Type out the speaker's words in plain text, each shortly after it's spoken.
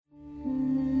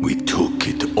We took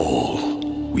it all.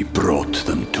 We brought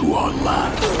them to our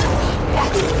land.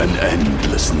 An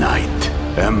endless night,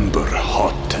 ember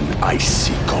hot and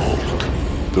icy cold.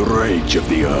 The rage of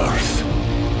the earth.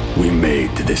 We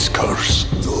made this curse.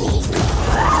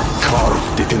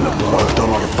 Carved it in the blood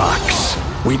on our backs.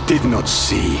 We did not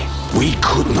see. We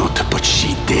could not, but she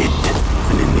did.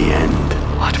 And in the end...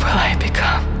 What will I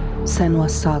become?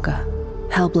 Senua's Saga.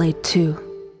 Hellblade 2.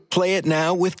 Play it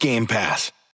now with Game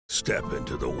Pass. Step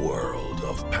into the world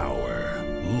of power,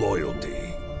 loyalty,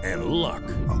 and luck.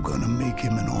 I'm gonna make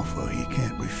him an offer he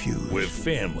can't refuse. With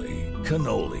family,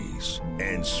 cannolis,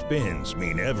 and spins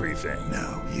mean everything.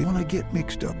 Now, you wanna get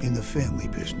mixed up in the family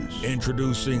business.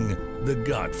 Introducing The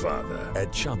Godfather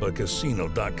at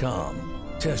ChumbaCasino.com.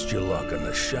 Test your luck in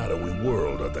the shadowy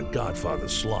world of The Godfather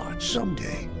slot.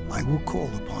 Someday, I will call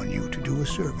upon you to do a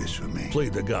service for me. Play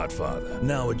The Godfather,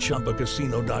 now at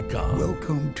ChumbaCasino.com.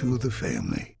 Welcome to the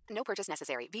family. No purchase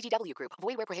necessary. VGW Group.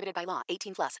 Void where prohibited by law.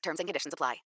 18 plus. Terms and conditions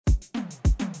apply.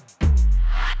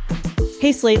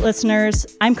 Hey, Slate listeners.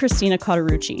 I'm Christina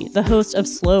Cauterucci, the host of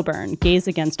Slow Burn, Gays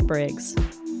Against Briggs.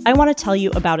 I want to tell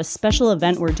you about a special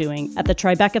event we're doing at the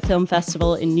Tribeca Film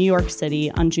Festival in New York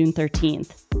City on June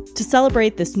 13th. To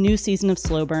celebrate this new season of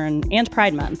Slow Burn and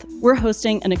Pride Month, we're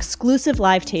hosting an exclusive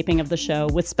live taping of the show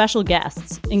with special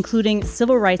guests, including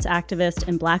civil rights activist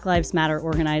and Black Lives Matter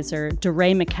organizer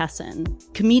DeRay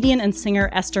McKesson, comedian and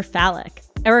singer Esther Fallick,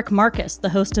 Eric Marcus, the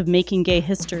host of Making Gay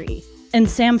History, and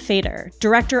Sam Feder,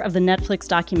 director of the Netflix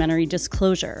documentary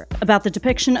Disclosure, about the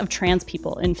depiction of trans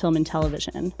people in film and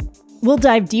television. We'll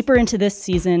dive deeper into this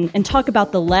season and talk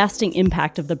about the lasting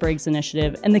impact of the Briggs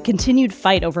Initiative and the continued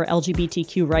fight over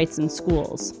LGBTQ rights in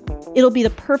schools. It'll be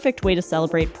the perfect way to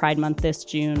celebrate Pride Month this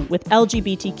June with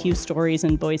LGBTQ stories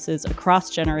and voices across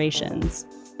generations.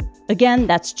 Again,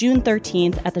 that's June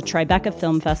 13th at the Tribeca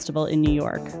Film Festival in New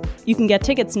York. You can get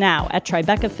tickets now at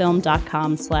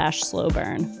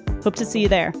tribecafilm.com/slowburn. Hope to see you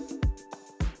there.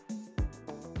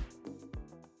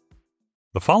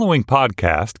 The following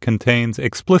podcast contains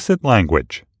explicit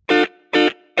language.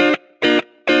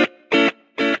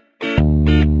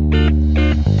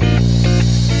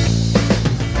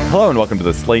 Hello and welcome to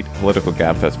the Slate Political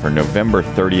Gabfest for November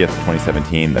 30th,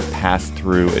 2017, the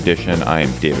pass-through edition. I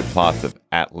am David Plotz of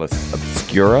Atlas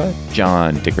Obscura.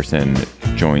 John Dickerson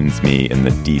joins me in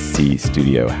the D.C.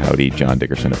 studio. Howdy, John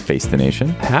Dickerson of Face the Nation.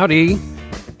 Howdy.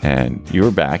 And you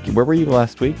were back. Where were you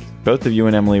last week? Both of you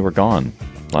and Emily were gone.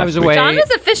 I was away. John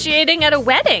was officiating at a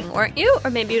wedding, weren't you?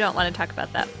 Or maybe you don't want to talk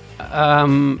about that.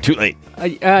 Too late.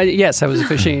 Yes, I was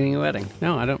officiating a wedding.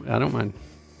 No, I don't mind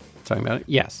talking about it.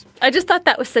 Yes. I just thought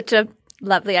that was such a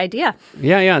lovely idea.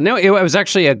 Yeah. No, it was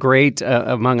actually a great,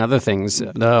 among other things,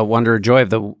 the wonder joy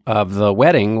of the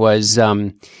wedding was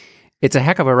it's a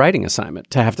heck of a writing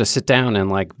assignment to have to sit down and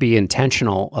like be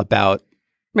intentional about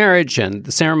marriage and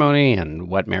the ceremony and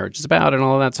what marriage is about and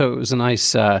all of that. So it was a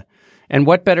nice. And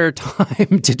what better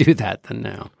time to do that than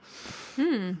now?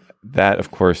 That, of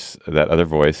course, that other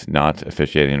voice not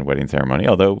officiating a wedding ceremony,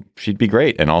 although she'd be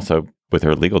great. And also, with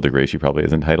her legal degree, she probably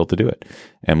is entitled to do it.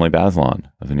 Emily Bazelon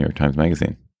of the New York Times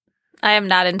Magazine. I am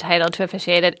not entitled to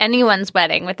officiate at anyone's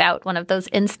wedding without one of those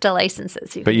Insta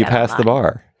licenses. But you passed the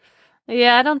bar.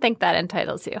 Yeah, I don't think that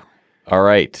entitles you. All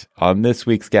right. On this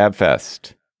week's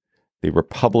Gabfest, the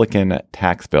Republican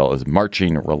tax bill is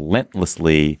marching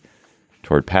relentlessly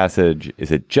toward passage.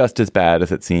 Is it just as bad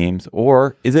as it seems,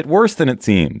 or is it worse than it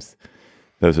seems?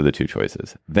 Those are the two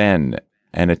choices. Then,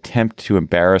 an attempt to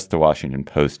embarrass the Washington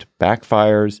Post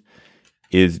backfires.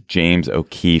 Is James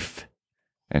O'Keefe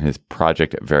and his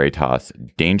Project Veritas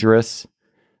dangerous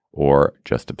or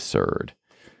just absurd?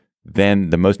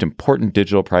 Then, the most important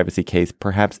digital privacy case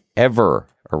perhaps ever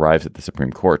arrives at the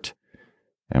Supreme Court.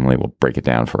 Emily will break it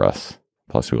down for us.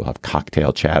 Plus, we will have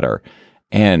cocktail chatter.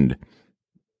 And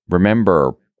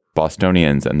remember,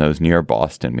 Bostonians and those near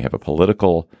Boston, we have a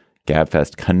political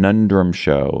Gabfest conundrum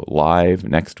show live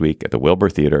next week at the Wilbur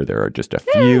Theater. There are just a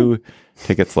few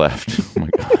tickets left. Oh, my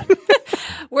God.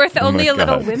 Worth only a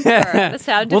little whimper. The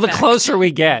sound well, effect. the closer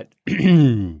we get,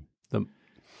 I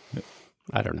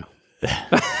don't know.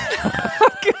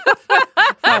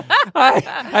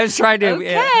 I was trying to,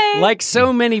 like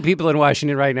so many people in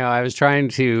Washington right now, I was trying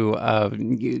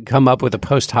to come up with a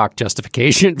post hoc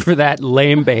justification for that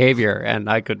lame behavior, and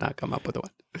I could not come up with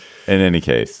one. In any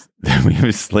case, we have a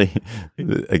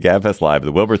Gabfest Live at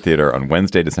the Wilbur Theater on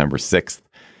Wednesday, December 6th,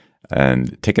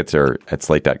 and tickets are at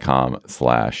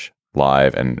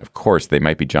slate.com/live. And of course, They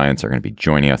Might Be Giants are going to be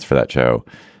joining us for that show.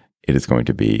 It is going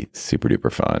to be super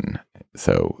duper fun.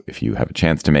 So if you have a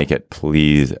chance to make it,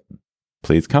 please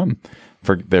come.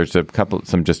 There's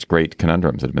some just great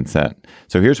conundrums that have been set.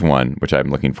 So here's one which I'm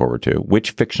looking forward to.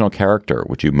 Which fictional character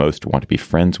would you most want to be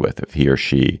friends with if he or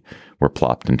she were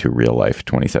plopped into real life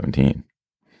 2017?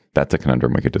 That's a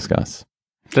conundrum we could discuss.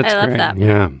 That's I love great. that.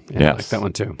 Yeah. Yes. I like that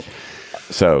one too.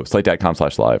 So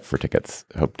slate.com/live for tickets.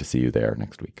 Hope to see you there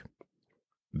next week.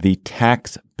 The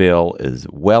tax bill is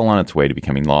well on its way to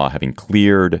becoming law, having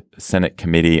cleared the Senate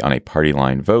committee on a party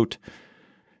line vote.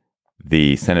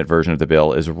 The Senate version of the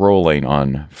bill is rolling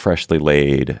on freshly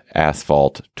laid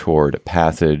asphalt toward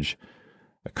passage.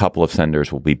 A couple of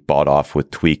senators will be bought off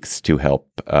with tweaks to help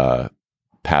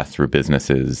pass-through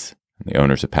businesses. The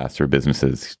owners of pass-through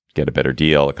businesses get a better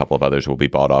deal. A couple of others will be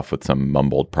bought off with some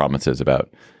mumbled promises about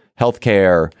health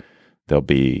care. There'll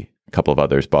be a couple of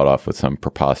others bought off with some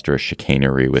preposterous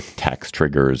chicanery with tax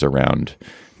triggers around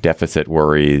deficit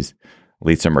worries.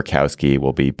 Lisa Murkowski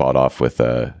will be bought off with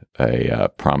a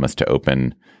promise to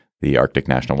open the Arctic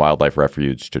National Wildlife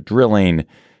Refuge to drilling.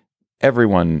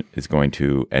 Everyone is going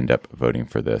to end up voting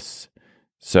for this.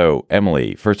 So,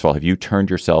 Emily, first of all, have you turned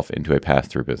yourself into a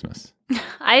pass-through business?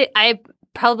 I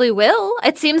probably will.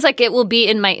 It seems like it will be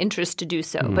in my interest to do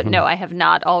so. But no, I have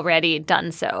not already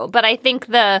done so. But I think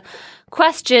the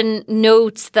question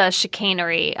notes the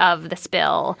chicanery of this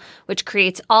bill, which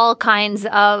creates all kinds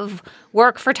of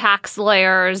work for tax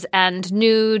lawyers and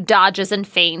new dodges and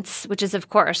feints, which is, of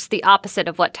course, the opposite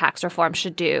of what tax reform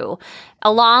should do,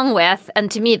 along with, and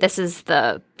to me, this is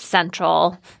the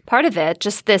central part of it,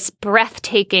 just this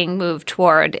breathtaking move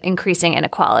toward increasing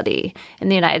inequality in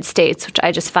the United States, which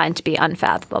I just find to be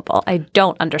unfathomable. I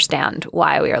don't understand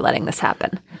why we are letting this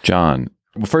happen. John,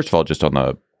 well, first of all, just on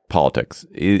the politics,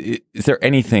 is there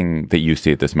anything that you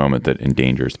see at this moment that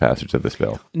endangers passage of this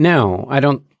bill? No, I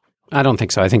don't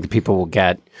think so. I think the people will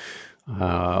get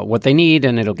what they need,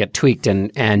 and it'll get tweaked.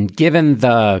 And given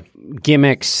the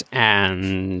gimmicks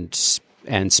and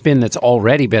spin that's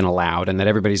already been allowed and that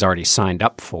everybody's already signed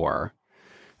up for,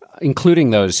 including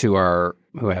those who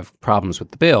have problems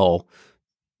with the bill,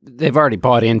 they've already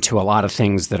bought into a lot of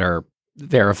things that are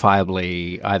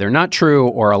verifiably either not true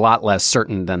or a lot less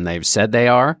certain than they've said they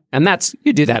are. And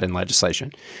you do that in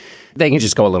legislation. They can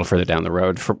just go a little further down the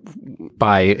road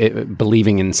by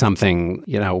believing in something,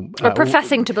 or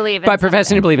professing to believe in by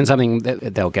professing to believe in something,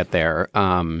 they'll get there.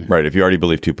 Right. If you already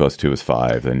believe 2 + 2 is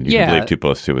 5, then you can believe 2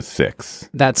 + 2 is 6.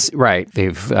 That's right.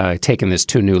 They've taken this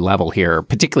to a new level here,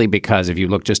 particularly because if you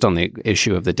look just on the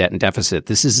issue of the debt and deficit,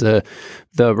 this is the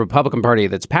Republican Party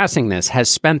that's passing this has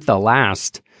spent the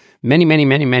last many, many,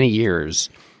 many, many years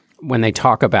when they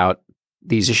talk about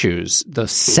these issues. The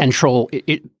central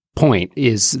point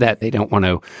is that they don't want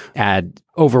to add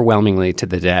overwhelmingly to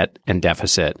the debt and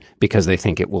deficit because they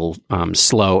think it will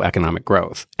slow economic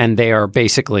growth. And they are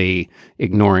basically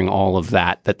ignoring all of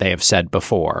that they have said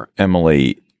before.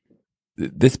 Emily,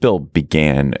 this bill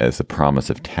began as a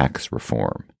promise of tax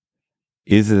reform.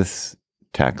 Is this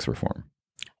tax reform?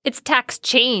 It's tax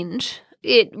change.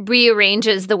 It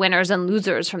rearranges the winners and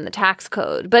losers from the tax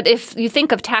code. But if you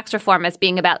think of tax reform as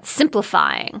being about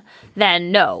simplifying,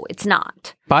 then no, it's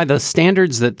not. By the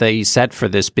standards that they set for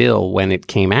this bill when it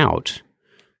came out,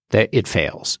 it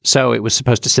fails. So it was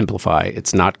supposed to simplify.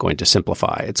 It's not going to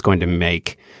simplify. It's going to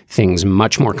make things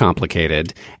much more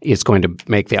complicated. It's going to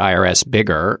make the IRS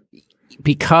bigger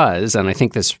because, and I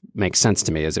think this makes sense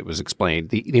to me as it was explained,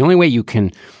 the only way you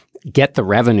can get the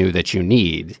revenue that you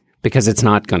need, because it's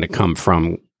not going to come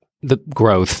from the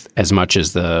growth as much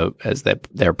as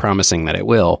they're promising that it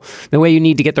will. The way you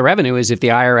need to get the revenue is if the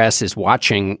IRS is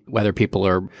watching whether people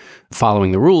are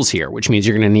following the rules here, which means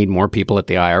you're going to need more people at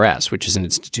the IRS, which is an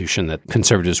institution that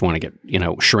conservatives want to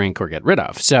get, shrink or get rid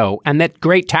of. So, and that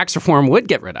great tax reform would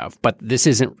get rid of, but this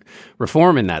isn't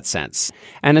reform in that sense.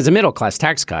 And as a middle class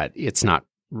tax cut, it's not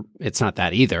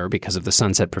that either because of the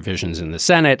sunset provisions in the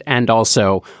Senate, and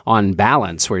also on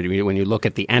balance, when you look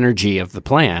at the energy of the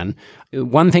plan,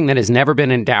 one thing that has never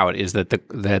been in doubt is that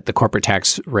the corporate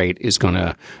tax rate is going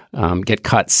to get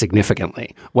cut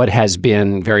significantly. What has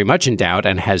been very much in doubt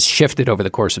and has shifted over the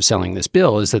course of selling this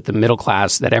bill is that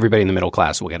that everybody in the middle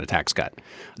class will get a tax cut.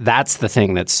 That's the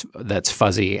thing that's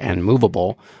fuzzy and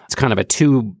movable. It's kind of a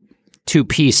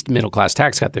two-piece middle-class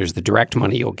tax cut. There's the direct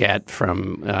money you'll get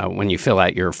from when you fill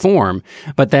out your form,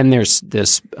 but then there's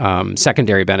this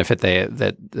secondary benefit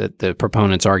that the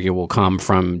proponents argue will come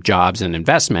from jobs and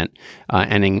investment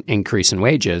and increase in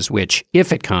wages, which,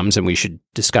 if it comes, and we should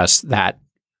discuss that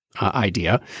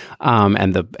idea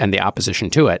and the opposition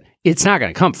to it, it's not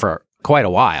going to come for quite a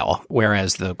while,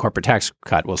 whereas the corporate tax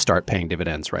cut will start paying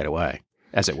dividends right away,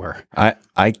 as it were.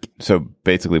 So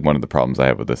basically one of the problems I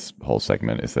have with this whole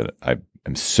segment is that I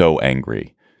am so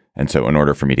angry And so in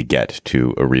order for me to get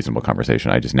to a reasonable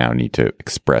conversation, I just now need to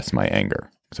express my anger.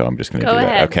 So I'm just going to do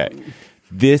ahead. that. Okay.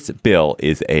 This bill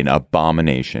is an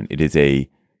abomination. It is a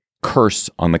curse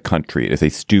on the country. It is a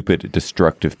stupid,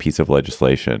 destructive piece of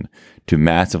legislation to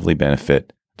massively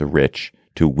benefit the rich,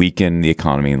 to weaken the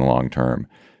economy in the long term,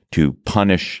 to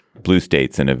punish blue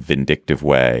states in a vindictive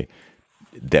way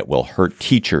that will hurt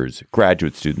teachers,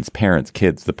 graduate students, parents,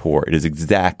 kids, the poor. It is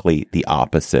exactly the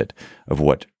opposite of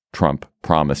what Trump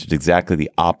promised. It's exactly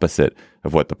the opposite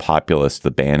of what the populists,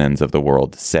 the Bannons of the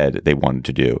world said they wanted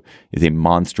to do. It's a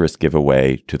monstrous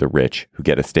giveaway to the rich who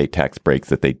get estate tax breaks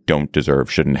that they don't deserve,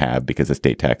 shouldn't have, because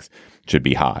estate tax should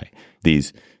be high.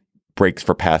 These breaks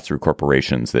for pass-through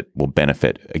corporations that will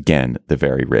benefit, again, the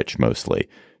very rich mostly.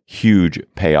 Huge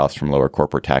payoffs from lower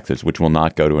corporate taxes, which will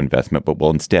not go to investment, but will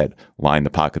instead line the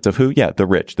pockets of who? Yeah, the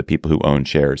rich, the people who own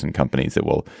shares in companies that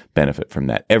will benefit from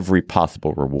that. Every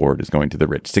possible reward is going to the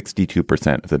rich.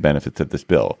 62% of the benefits of this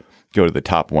bill go to the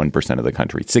top 1% of the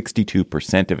country.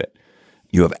 62% of it.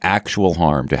 You have actual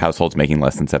harm to households making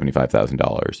less than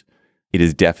 $75,000. It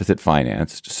is deficit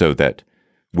financed so that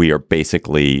we are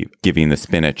basically giving the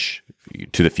spinach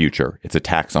to the future. It's a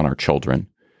tax on our children.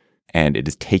 And it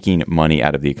is taking money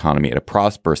out of the economy at a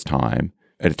prosperous time,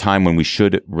 at a time when we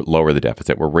should lower the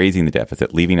deficit. We're raising the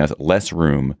deficit, leaving us less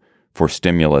room for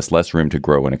stimulus, less room to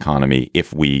grow an economy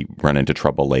if we run into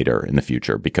trouble later in the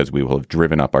future, because we will have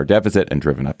driven up our deficit and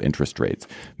driven up interest rates,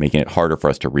 making it harder for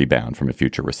us to rebound from a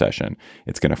future recession.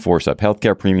 It's going to force up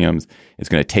healthcare premiums. It's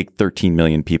going to take 13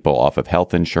 million people off of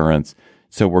health insurance.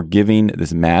 So we're giving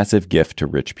this massive gift to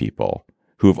rich people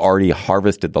who have already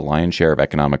harvested the lion's share of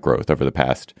economic growth over the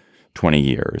past 20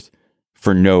 years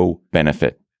for no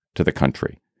benefit to the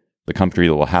country. The country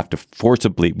will have to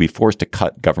be forced to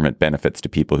cut government benefits to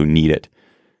people who need it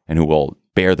and who will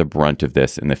bear the brunt of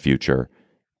this in the future.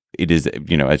 It is,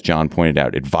 as John pointed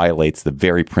out, it violates the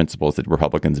very principles that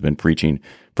Republicans have been preaching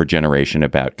for generation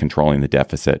about controlling the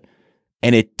deficit.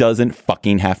 And it doesn't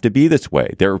fucking have to be this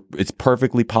way. It's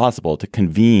perfectly possible to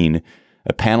convene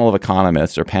a panel of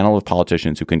economists or panel of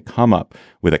politicians who can come up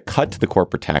with a cut to the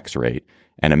corporate tax rate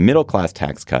and a middle-class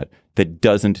tax cut that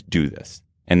doesn't do this.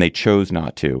 And they chose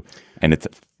not to. And it's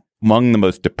among the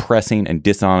most depressing and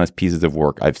dishonest pieces of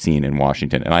work I've seen in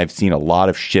Washington. And I've seen a lot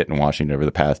of shit in Washington over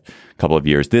the past couple of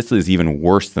years. This is even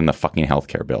worse than the fucking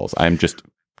healthcare bills. I'm just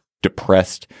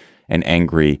depressed and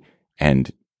angry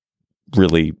and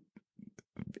really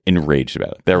enraged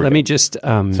about it. Let me just so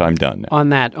I'm done now. On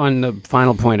the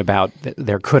final point about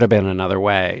there could have been another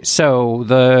way. So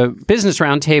the Business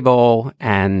Roundtable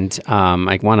and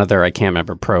like one other, I can't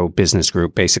remember, pro-business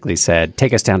group basically said,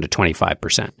 take us down to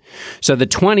 25%. So the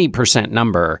 20%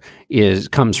 number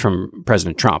comes from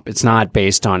President Trump. It's not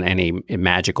based on any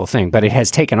magical thing, but it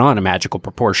has taken on a magical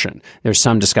proportion. There's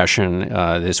some discussion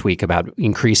this week about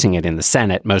increasing it in the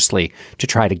Senate, mostly to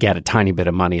try to get a tiny bit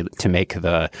of money to make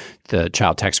the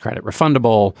child tax credit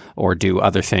refundable or do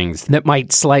other things that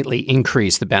might slightly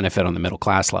increase the benefit on the middle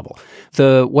class level.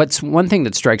 What's one thing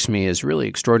that strikes me as really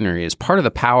extraordinary is part of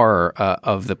the power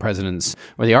of the president's,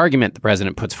 or the argument the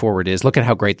president puts forward is, look at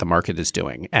how great the market is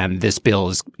doing. And this bill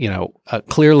is,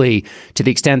 clearly, to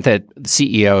the extent that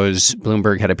CEOs,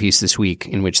 Bloomberg had a piece this week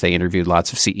in which they interviewed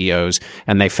lots of CEOs,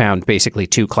 and they found basically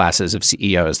two classes of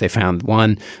CEOs. They found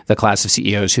one, the class of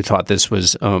CEOs who thought this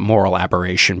was a moral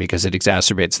aberration because it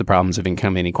exacerbates the problems of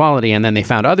income inequality. And then they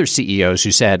found other CEOs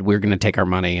who said, we're going to take our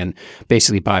money and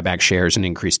basically buy back shares and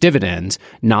increase dividends,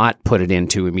 not put it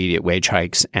into immediate wage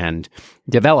hikes and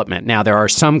development. Now, there are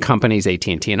some companies,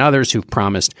 AT&T and others, who've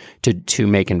promised to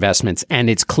make investments, and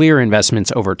it's clear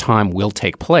investments over time will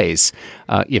take place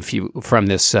from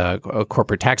this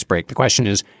corporate tax break. The question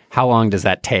is, how long does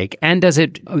that take? And does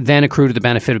it then accrue to the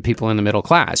benefit of people in the middle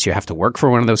class? You have to work for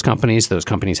one of those companies. Those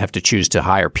companies have to choose to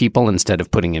hire people instead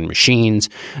of putting in machines.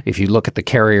 If you look at the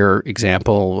Carrier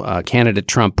example, candidate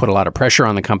Trump put a lot of pressure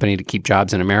on the company to keep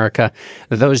jobs in America.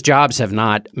 Those jobs have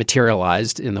not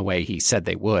materialized in the way he said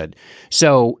they would.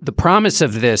 So the promise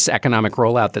of this economic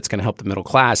rollout that's going to help the middle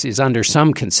class is under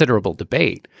some considerable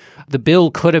debate. The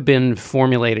bill could have been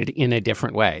formulated in a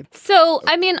different way. So,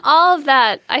 all of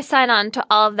that, I sign on to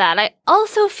all of that. I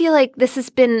also feel like this has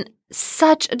been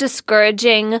such a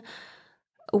discouraging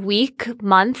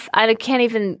month. I can't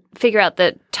even figure out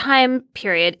the time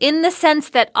period, in the sense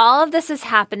that all of this is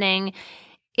happening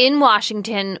in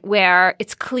Washington, where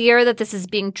it's clear that this is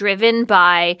being driven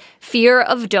by fear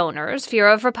of donors, fear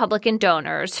of Republican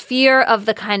donors, fear of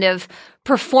the kind of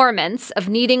performance of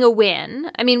needing a win.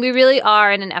 I mean, we really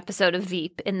are in an episode of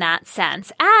Veep in that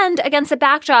sense. And against a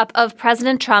backdrop of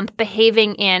President Trump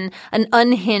behaving in an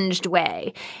unhinged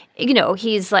way. You know,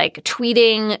 he's like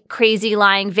tweeting crazy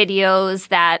lying videos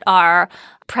that are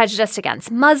prejudiced against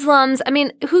Muslims. I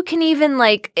mean, who can even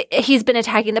he's been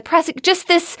attacking the press. Just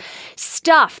this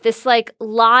stuff, this like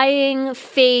lying,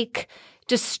 fake,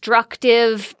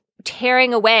 destructive,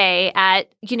 tearing away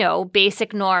at, you know,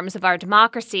 basic norms of our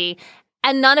democracy.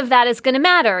 And none of that is going to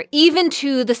matter, even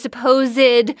to the supposed,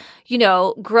 you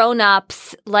know,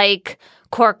 grown-ups like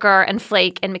Corker and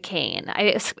Flake and McCain.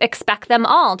 I expect them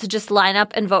all to just line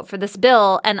up and vote for this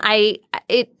bill. And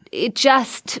it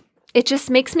just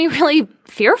makes me really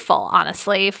fearful,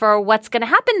 honestly, for what's going to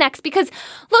happen next. Because,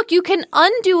 look, you can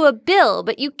undo a bill,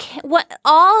 but you can't.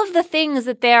 All of the things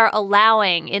that they're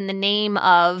allowing in the name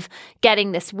of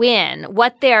getting this win,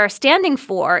 what they're standing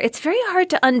for, it's very hard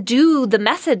to undo the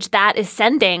message that is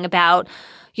sending about,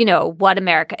 you know, what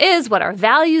America is, what our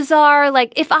values are.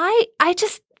 Like, if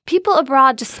people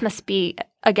abroad just must be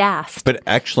aghast. But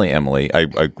actually, Emily, I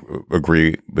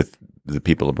agree with the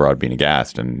people abroad being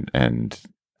aghast, and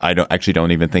I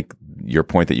don't even think your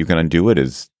point that you can undo it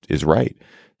is right.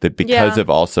 That because of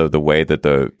also the way that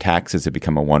the taxes have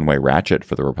become a one-way ratchet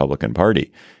for the Republican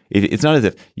Party, it's not as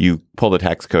if you pull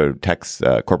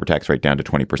the corporate tax rate down to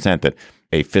 20%, that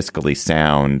a fiscally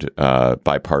sound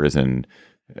bipartisan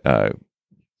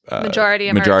majority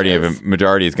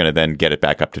is going to then get it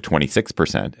back up to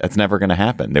 26%. That's never going to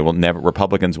happen.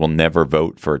 Republicans will never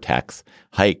vote for a tax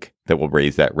hike that will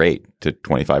raise that rate to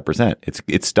 25%.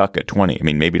 It's stuck at 20. I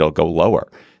mean, maybe it'll go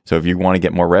lower. So if you want to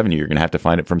get more revenue, you're going to have to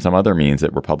find it from some other means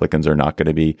that Republicans are not going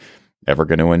to be ever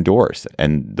going to endorse.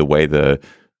 And the way the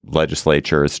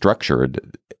legislature is structured,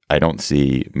 I don't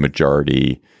see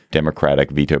majority, Democratic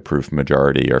veto-proof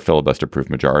majority or filibuster-proof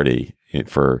majority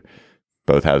for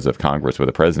both houses of Congress with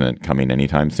a president coming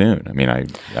anytime soon. I mean,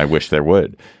 I wish there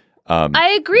would.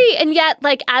 I agree. And yet,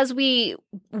 like, as we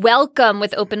welcome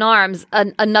with open arms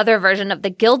another version of the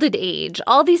Gilded Age,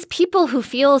 all these people who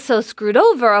feel so screwed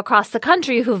over across the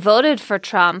country who voted for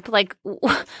Trump, like,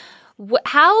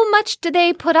 how much do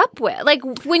they put up with? Like,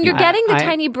 when you're getting the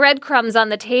tiny breadcrumbs on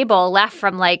the table left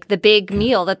from, like, the big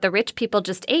meal that the rich people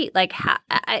just ate, like,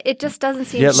 it just doesn't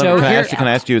seem Can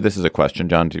I ask you, this is a question,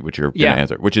 John, which you're going to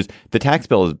answer, which is the tax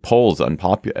bill polls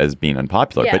as being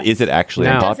unpopular, but is it actually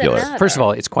unpopular? First of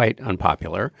all, it's quite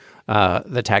unpopular.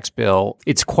 The tax bill,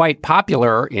 it's quite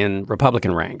popular in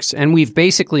Republican ranks. And we've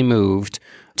basically moved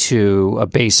to a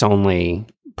base-only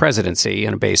presidency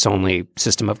and a base-only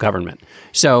system of government.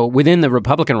 So within the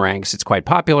Republican ranks, it's quite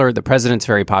popular. The president's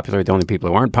very popular. The only people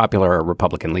who aren't popular are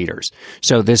Republican leaders.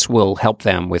 So this will help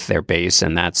them with their base,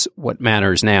 and that's what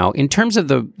matters now. In terms of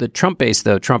the Trump base,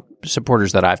 the Trump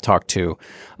supporters that I've talked to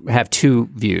have two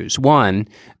views. One,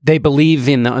 they believe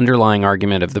in the underlying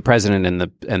argument of the president and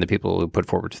the people who put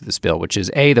forward to this bill, which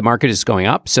is, A, the market is going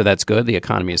up, so that's good. The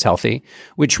economy is healthy,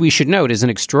 which we should note is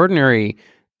an extraordinary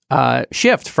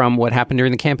shift from what happened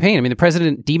during the campaign. I mean, the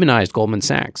president demonized Goldman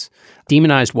Sachs,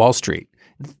 demonized Wall Street.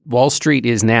 Wall Street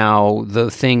is now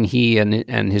the thing he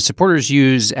and his supporters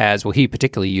use as, well, he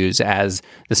particularly use as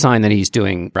the sign that he's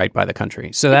doing right by the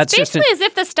country. So that's basically as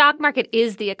if the stock market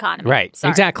is the economy. Right,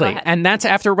 Sorry, exactly. And that's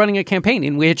after running a campaign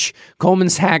in which Goldman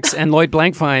Sachs and Lloyd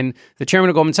Blankfein, the chairman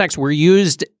of Goldman Sachs, were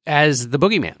used as the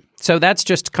boogeyman. So that's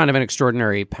just kind of an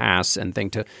extraordinary pass and thing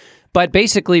to... But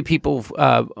basically, people,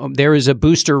 there is a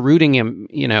booster rooting,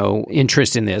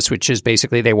 interest in this, which is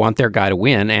basically they want their guy to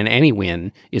win, and any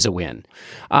win is a win.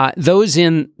 Those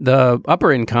in the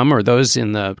upper income or those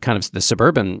in the kind of the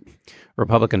suburban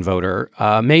Republican voter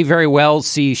may very well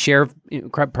see share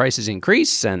prices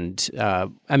increase and,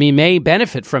 may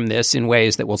benefit from this in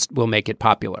ways that will make it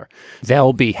popular.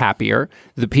 They'll be happier.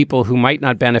 The people who might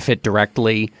not benefit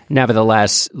directly,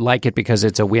 nevertheless, like it because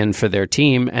it's a win for their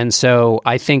team. And so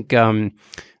I think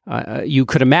you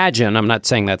could imagine, I'm not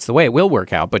saying that's the way it will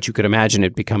work out, but you could imagine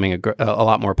it becoming a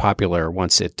lot more popular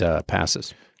once it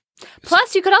passes.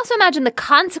 Plus, you could also imagine the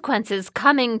consequences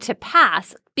coming to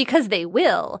pass, because they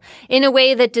will, in a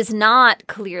way that does not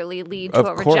clearly lead to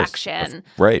a rejection.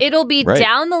 Right. It'll be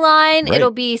down the line. Right.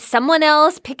 It'll be someone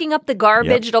else picking up the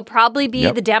garbage. Yep. It'll probably be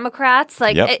the Democrats,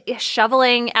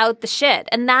 shoveling out the shit.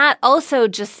 And that also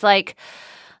just like,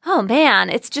 oh man,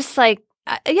 it's just like,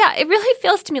 it really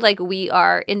feels to me like we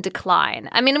are in decline.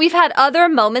 I mean, we've had other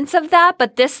moments of that,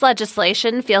 but this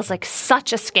legislation feels like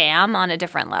such a scam on a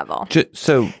different level.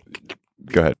 So,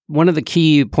 go ahead. One of the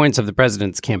key points of the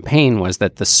president's campaign was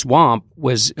that the swamp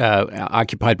was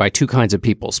occupied by two kinds of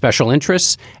people, special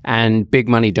interests and big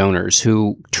money donors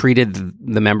who treated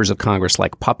the members of Congress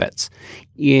like puppets.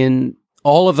 In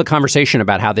all of the conversation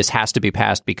about how this has to be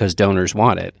passed because donors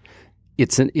want it,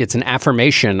 it's an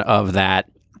affirmation of that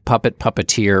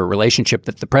puppet-puppeteer relationship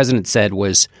that the president said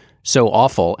was so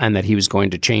awful and that he was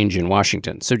going to change in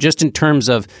Washington. So just in terms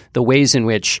of the ways in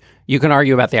which you can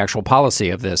argue about the actual policy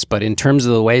of this, but in terms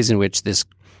of the ways in which this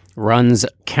runs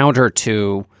counter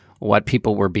to what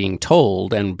people were being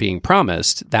told and being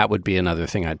promised, that would be another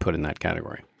thing I'd put in that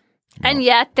category. And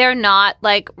yet they're not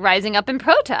like rising up in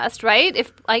protest, right?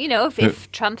 If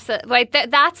if Trump's right,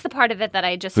 that's the part of it that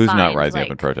I just who's find, not rising up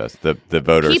in protest? The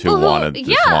voters who wanted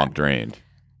the swamp drained.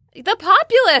 The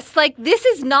populists, like, this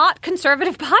is not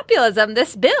conservative populism,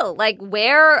 this bill. Like,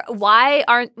 where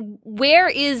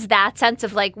is that sense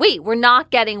of like, wait, we're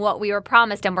not getting what we were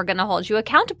promised and we're going to hold you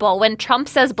accountable? When Trump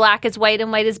says black is white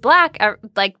and white is black,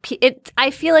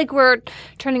 I feel like we're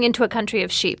turning into a country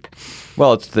of sheep.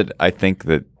 Well, it's that I think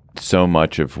that so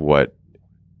much of what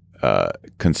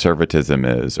conservatism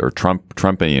is, or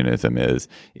Trumpianism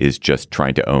is just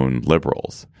trying to own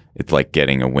liberals. It's like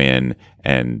getting a win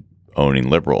and owning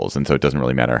liberals, and so it doesn't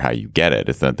really matter how you get it.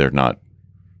 It's that they're not,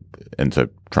 and so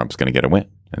Trump's going to get a win,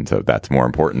 and so that's more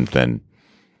important than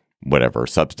whatever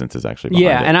substance is actually behind it.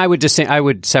 Yeah, and I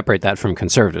would separate that from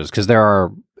conservatives because there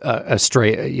are a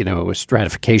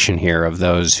stratification here of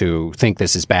those who think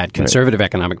this is bad conservative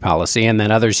economic policy, and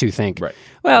then others who think,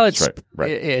 well,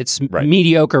 it's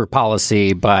mediocre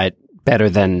policy, but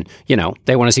better than,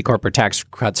 they want to see corporate tax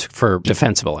cuts for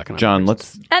defensible economic. John,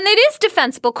 And it is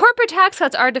defensible. Corporate tax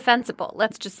cuts are defensible.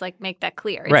 Let's just make that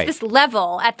clear. It's this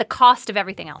level at the cost of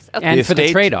everything else. Okay. And for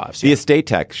the trade-offs. The estate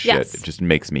tax shit just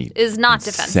makes me is not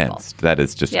defensible. That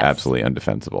is just absolutely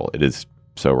undefensible. It is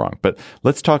so wrong. But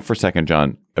let's talk for a second,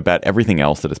 John, about everything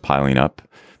else that is piling up,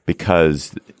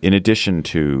 because in addition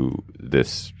to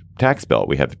this tax bill,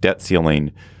 we have debt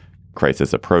ceiling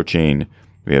crisis approaching.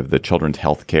 We have the children's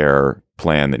health care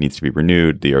plan that needs to be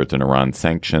renewed, the earth and Iran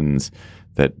sanctions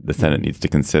that the Senate needs to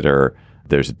consider.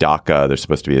 There's DACA. There's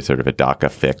supposed to be a sort of a DACA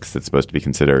fix that's supposed to be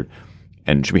considered.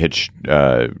 And we had Chuck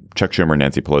Schumer and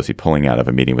Nancy Pelosi pulling out of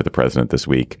a meeting with the president this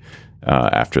week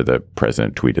after the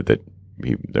president tweeted that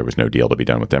there was no deal to be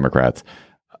done with Democrats.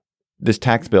 This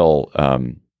tax bill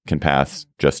can pass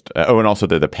and also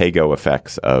the PAYGO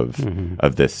effects of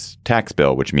this tax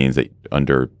bill, which means that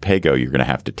under PAYGO, you're going to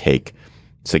have to take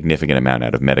significant amount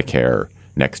out of Medicare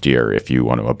next year if you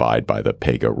want to abide by the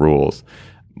PAYGO rules,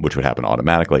 which would happen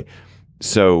automatically.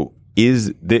 So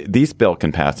these bill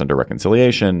can pass under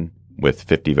reconciliation with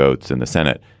 50 votes in the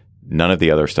Senate. None of the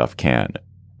other stuff can.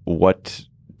 What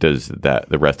does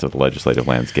the rest of the legislative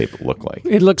landscape look like?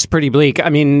 It looks pretty bleak. I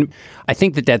mean, I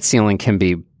think the debt ceiling can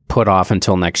be put off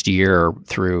until next year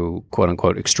through quote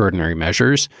unquote extraordinary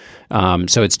measures.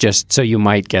 So it's just so you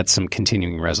might get some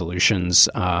continuing resolutions.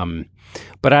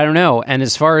 But I don't know. And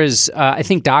as far as I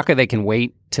think DACA, they can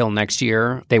wait till next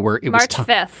year. March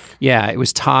 5th. Yeah, it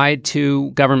was tied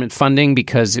to government funding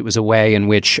because it was a way in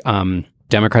which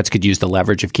Democrats could use the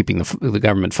leverage of keeping the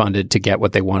government funded to get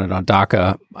what they wanted on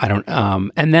DACA.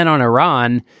 And then on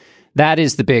Iran, that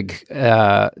is the big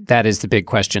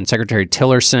question. Secretary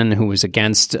Tillerson, who was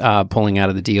against pulling out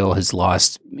of the deal, has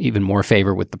lost even more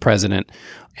favor with the president.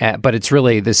 But it's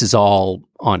really, this is all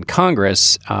on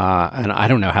Congress, and I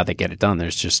don't know how they get it done.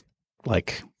 There's just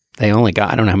they only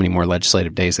got, I don't know how many more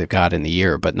legislative days they've got in the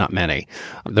year, but not many.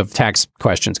 The tax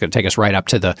question is going to take us right up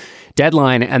to the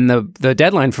deadline. And the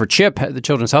deadline for CHIP, the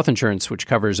Children's Health Insurance, which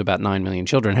covers about 9 million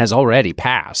children, has already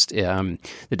passed. The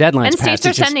deadline's passed. And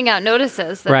states are sending out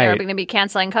notices that they're going to be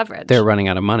canceling coverage. They're running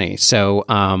out of money. So,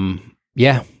 I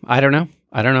don't know.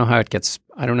 I don't know how it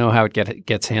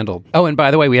gets handled. Oh, and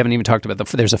by the way, we haven't even talked about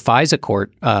there's a FISA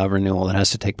court renewal that has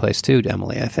to take place too,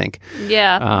 Emily, I think.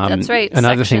 Yeah, that's right.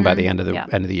 Another thing by the end of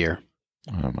the year.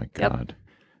 Oh my God. Yep.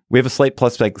 We have a Slate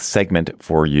Plus segment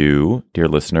for you, dear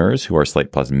listeners, who are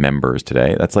Slate Plus members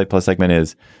today. That Slate Plus segment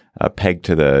is pegged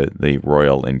to the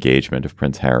royal engagement of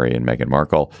Prince Harry and Meghan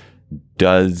Markle.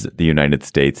 Does the United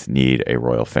States need a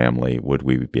royal family? Would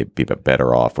we be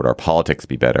better off? Would our politics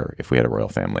be better if we had a royal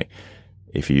family?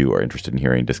 If you are interested in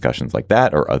hearing discussions like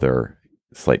that or other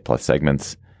Slate Plus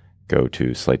segments, go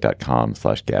to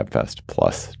slate.com/GabFest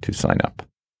Plus to sign up.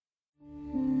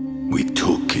 We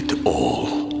took it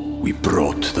all. We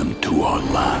brought them to our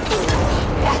land.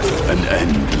 An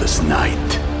endless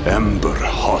night, ember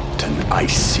hot and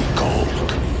icy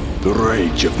cold. The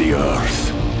rage of the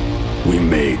earth. We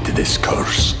made this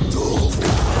curse.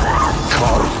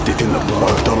 Carved it in the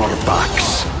blood on our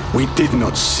backs. We did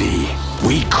not see.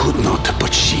 We could not,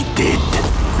 but she did.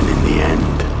 And in the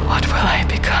end, what will I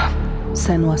become?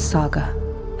 Senua's Saga.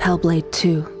 Hellblade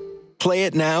 2. Play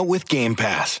it now with Game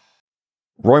Pass.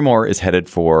 Roy Moore is headed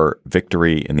for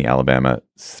victory in the Alabama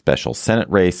special Senate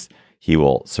race. He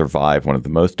will survive one of the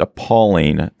most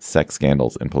appalling sex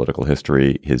scandals in political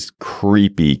history. His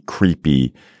creepy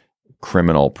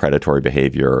criminal predatory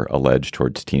behavior alleged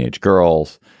towards teenage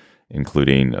girls,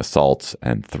 including assaults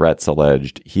and threats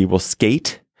alleged. He will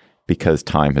skate because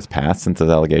time has passed since those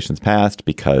allegations passed,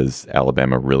 because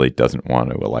Alabama really doesn't want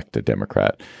to elect a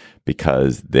Democrat,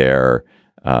 because there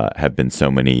have been so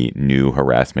many new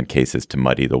harassment cases to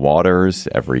muddy the waters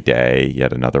every day,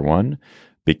 yet another one,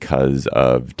 because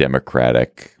of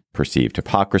Democratic perceived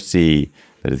hypocrisy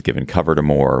that has given cover to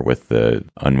Moore with the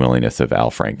unwillingness of Al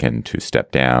Franken to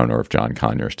step down or of John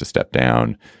Conyers to step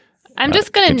down. I'm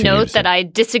just going to note that I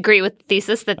disagree with the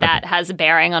thesis that has a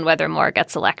bearing on whether Moore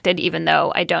gets elected, even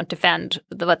though I don't defend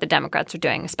what the Democrats are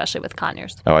doing, especially with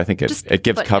Conyers. Oh, I think it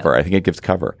gives cover. I think it gives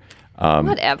cover.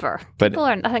 Whatever.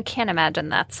 I can't imagine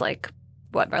that's like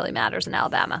what really matters in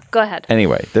Alabama. Go ahead.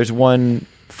 Anyway, there's one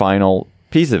final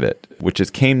piece of it, which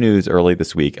came news early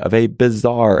this week of a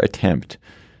bizarre attempt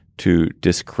to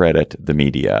discredit the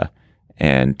media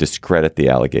and discredit the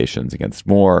allegations against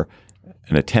Moore,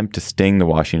 an attempt to sting the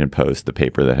Washington Post, the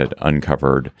paper that had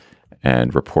uncovered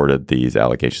and reported these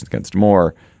allegations against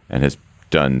Moore and has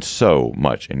done so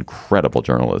much incredible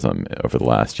journalism over the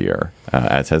last year,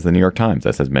 as has the New York Times,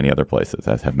 as have many other places.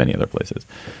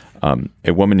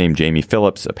 A woman named Jamie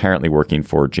Phillips, apparently working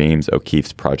for James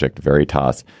O'Keefe's Project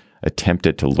Veritas,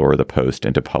 attempted to lure the Post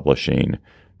into publishing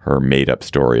her made-up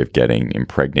story of getting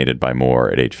impregnated by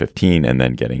Moore at age 15 and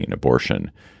then getting an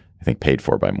abortion, I think paid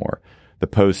for by Moore. The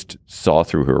Post saw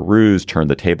through her ruse, turned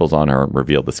the tables on her, and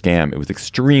revealed the scam. It was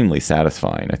extremely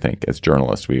satisfying, I think, as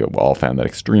journalists. We all found that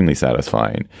extremely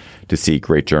satisfying to see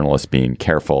great journalists being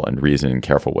careful and reasoning,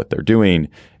 careful what they're doing,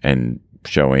 and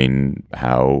showing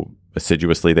how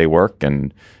assiduously they work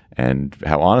and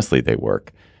how honestly they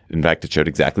work. In fact, it showed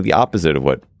exactly the opposite of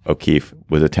what O'Keefe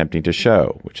was attempting to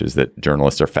show, which is that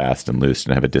journalists are fast and loose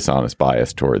and have a dishonest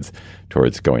bias towards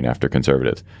going after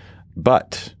conservatives.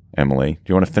 But, Emily, do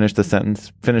you want to finish the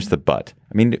sentence? Finish the but.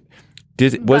 I mean,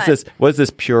 was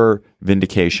this pure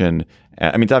vindication?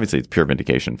 I mean, obviously it's pure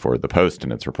vindication for the Post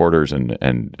and its reporters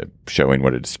and showing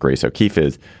what a disgrace O'Keefe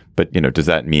is. But, does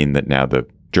that mean that now the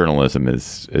journalism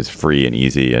is free and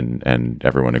easy and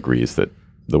everyone agrees that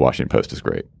the Washington Post is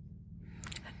great?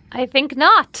 I think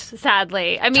not,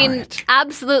 sadly. I mean,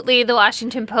 absolutely, the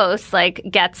Washington Post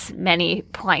gets many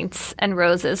points and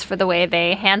roses for the way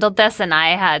they handled this. And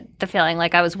I had the feeling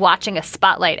like I was watching a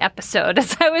Spotlight episode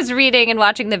as I was reading and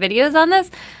watching the videos on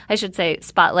this. I should say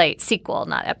Spotlight sequel,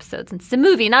 not episodes. It's a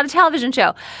movie, not a television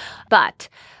show. But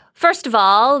first of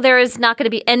all, there is not going to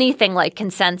be anything like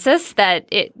consensus that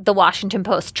the Washington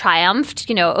Post triumphed.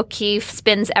 O'Keefe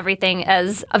spins everything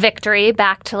as a victory,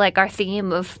 back to our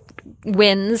theme of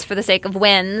wins for the sake of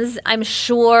wins. I'm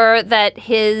sure that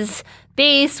his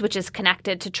base, which is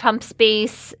connected to Trump's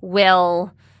base,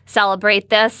 will celebrate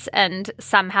this and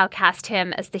somehow cast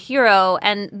him as the hero.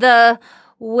 And the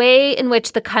way in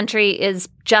which the country is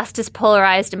just as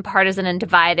polarized and partisan and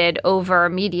divided over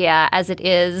media as it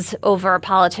is over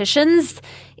politicians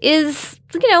is,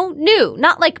 new.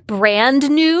 Not brand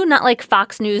new, not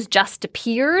Fox News just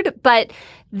appeared, but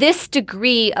this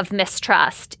degree of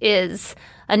mistrust is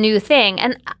a new thing.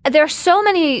 And there are so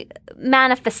many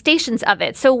manifestations of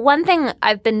it. So one thing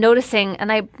I've been noticing, and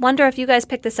I wonder if you guys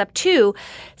pick this up too.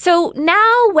 So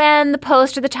now when the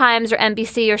Post or the Times or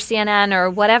NBC or CNN or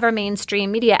whatever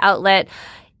mainstream media outlet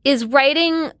is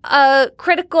writing a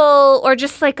critical or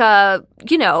just a,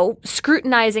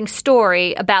 scrutinizing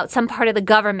story about some part of the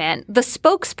government, the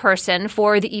spokesperson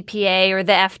for the EPA or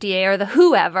the FDA or the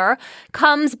whoever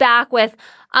comes back with,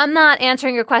 I'm not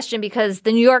answering your question because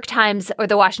the New York Times or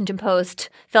the Washington Post,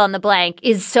 fill in the blank,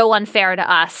 is so unfair to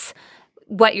us.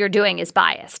 What you're doing is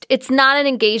biased. It's not an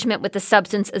engagement with the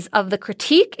substance of the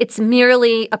critique. It's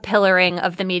merely a pillaring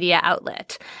of the media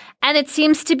outlet. And it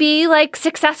seems to be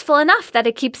successful enough that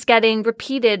it keeps getting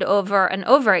repeated over and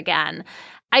over again.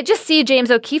 I just see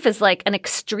James O'Keefe as an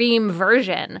extreme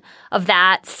version of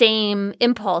that same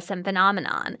impulse and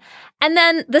phenomenon. And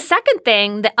then the second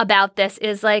thing about this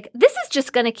is this is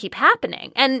just going to keep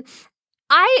happening. And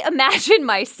I imagine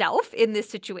myself in this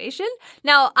situation.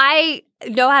 Now, I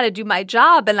know how to do my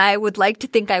job, and I would like to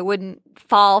think I wouldn't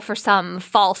fall for some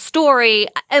false story.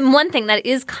 And one thing that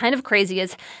is kind of crazy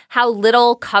is how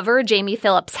little cover Jamie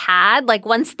Phillips had.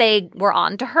 Once they were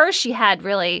on to her, she had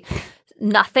really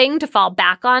nothing to fall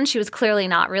back on. She was clearly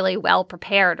not really well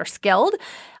prepared or skilled.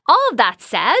 All of that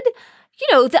said,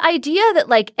 the idea that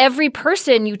like every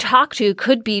person you talk to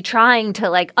could be trying to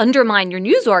like undermine your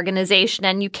news organization,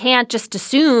 and you can't just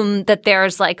assume that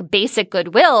there's like basic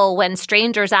goodwill when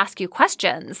strangers ask you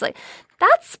questions. Like,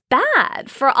 that's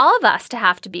bad for all of us to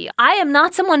have to be. I am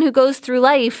not someone who goes through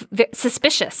life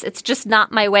suspicious. It's just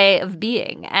not my way of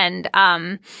being. And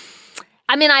I'm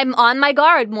on my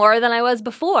guard more than I was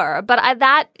before, but I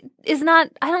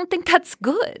don't think that's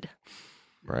good.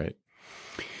 Right.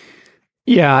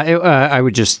 Yeah, I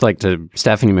would just like to,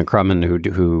 Stephanie McCrumman,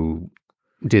 who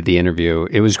did the interview,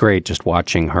 it was great just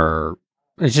watching her.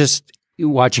 It's just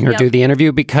watching her do the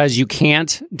interview, because you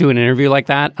can't do an interview like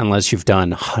that unless you've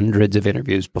done hundreds of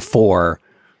interviews before,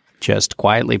 just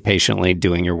quietly, patiently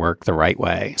doing your work the right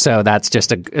way. So it's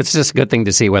just a good thing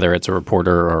to see, whether it's a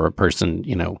reporter or a person,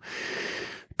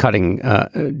 cutting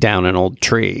down an old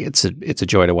tree. It's a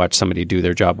joy to watch somebody do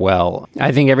their job well.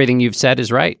 I think everything you've said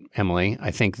is right, Emily.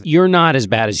 I think you're not as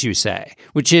bad as you say,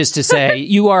 which is to say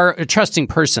you are a trusting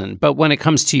person. But when it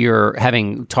comes to your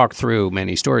having talked through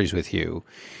many stories with you,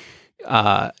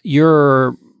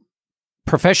 your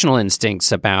professional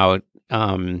instincts about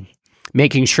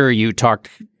making sure you talk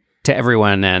to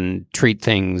everyone and treat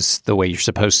things the way you're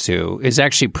supposed to is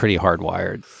actually pretty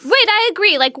hardwired. Wait, I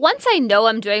agree. Like, once I know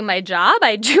I'm doing my job,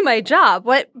 I do my job.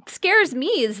 What scares me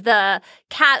is the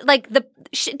cat,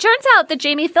 it turns out that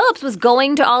Jamie Phillips was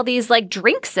going to all these like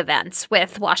drinks events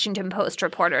with Washington Post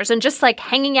reporters and just like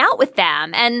hanging out with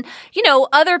them. And,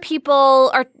 other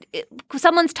people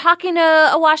someone's talking to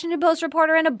a Washington Post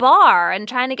reporter in a bar and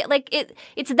trying to get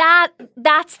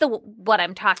that's what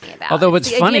I'm talking about. Although it's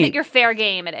the funny idea that you're fair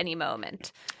game at any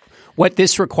moment. What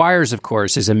this requires, of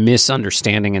course, is a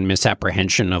misunderstanding and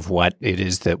misapprehension of what it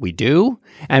is that we do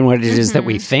and what it is that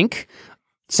we think.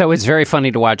 So it's very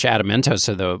funny to watch Adam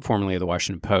Mentos, formerly of the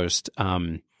Washington Post,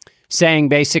 saying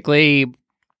basically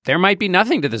there might be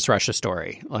nothing to this Russia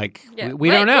story. Like,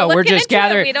 we don't know. We're just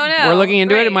gathering. We don't know. We're looking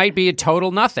into it. It might be a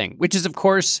total nothing, which is, of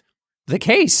course, the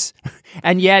case.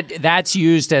 And yet that's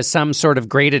used as some sort of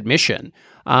great admission,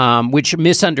 which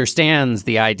misunderstands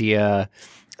the idea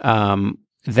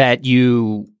that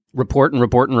you report and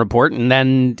report and report, and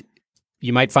then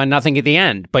you might find nothing at the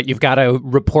end. But you've got to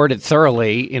report it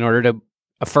thoroughly in order to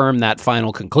affirm that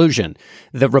final conclusion.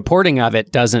 The reporting of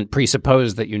it doesn't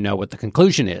presuppose that you know what the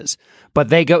conclusion is, but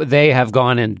they have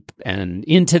gone and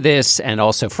into this and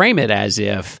also frame it as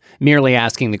if merely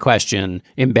asking the question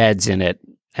embeds in it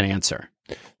an answer.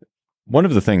 One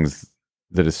of the things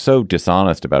that is so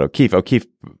dishonest about O'Keefe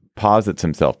presents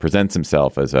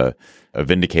himself as a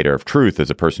vindicator of truth,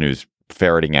 as a person who's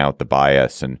ferreting out the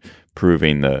bias and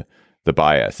proving the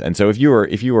bias. And so if you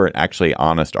were an actually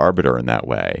honest arbiter in that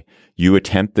way, you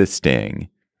attempt this sting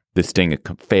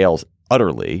fails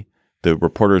utterly. The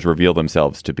reporters reveal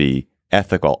themselves to be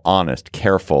ethical, honest,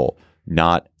 careful,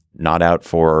 not out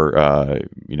for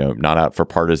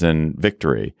partisan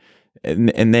victory.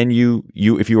 And then you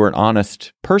if you were an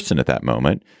honest person at that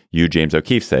moment, you, James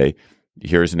O'Keefe, say,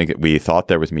 we thought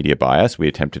there was media bias. We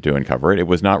attempted to uncover it. It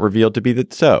was not revealed to be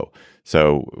that so.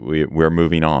 So we're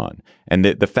moving on. And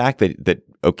the fact that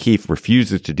O'Keefe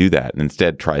refuses to do that and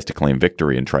instead tries to claim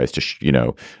victory and tries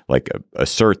to,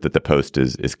 assert that the Post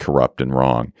is corrupt and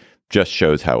wrong just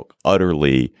shows how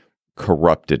utterly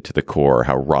corrupted to the core,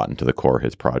 how rotten to the core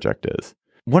his project is.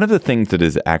 One of the things that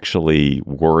is actually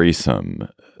worrisome,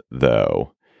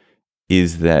 though,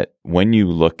 is that when you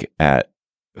look at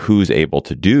who's able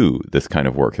to do this kind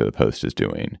of work that the Post is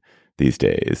doing these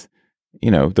days,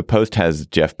 the Post has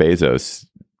Jeff Bezos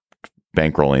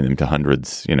bankrolling them to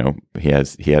hundreds. He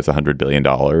has $100 billion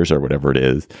or whatever it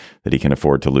is that he can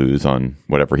afford to lose on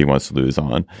whatever he wants to lose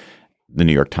on. The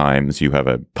New York Times, you have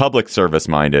a public service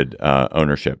minded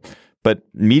ownership, but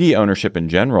media ownership in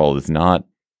general is not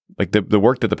like the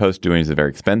work that the Post is doing is very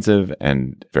expensive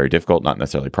and very difficult, not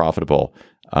necessarily profitable.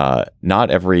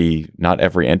 Not every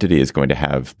entity is going to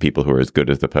have people who are as good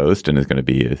as the Post and is going to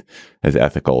be as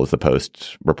ethical as the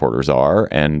Post reporters are,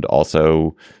 and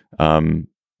also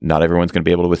not everyone's going to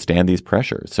be able to withstand these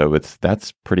pressures. So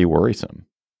that's pretty worrisome.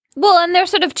 Well, and there's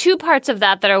sort of two parts of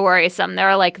that are worrisome. There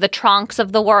are like the Troncs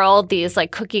of the world, these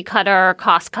like cookie cutter,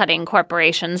 cost cutting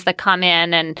corporations that come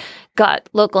in and gut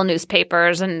local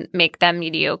newspapers and make them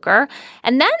mediocre.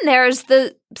 And then there's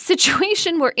the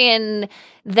situation we're in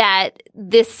that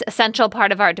this essential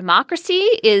part of our democracy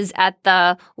is at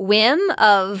the whim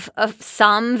of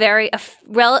some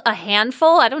a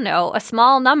handful, I don't know, a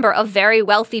small number of very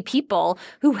wealthy people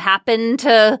who happen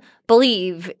to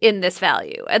believe in this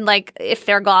value. And like, if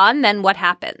they're gone, then what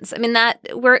happens? I mean, that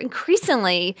we're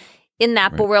increasingly in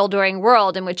that bewildering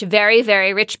world in which very,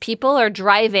 very rich people are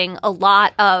driving a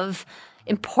lot of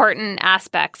important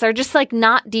aspects are just like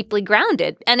not deeply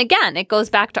grounded. And again, it goes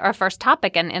back to our first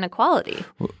topic and inequality.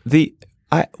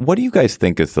 What do you guys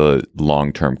think is the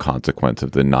long-term consequence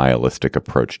of the nihilistic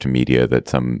approach to media that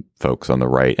some folks on the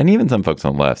right, and even some folks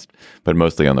on the left, but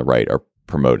mostly on the right, are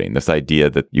promoting? This idea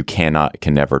that you can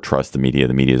never trust the media.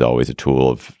 The media is always a tool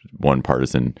of one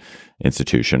partisan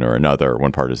institution or another,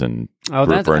 one partisan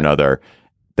group or another.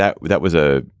 That was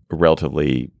a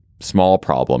relatively small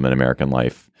problem in American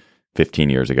life 15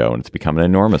 years ago, and it's become an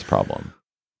enormous problem.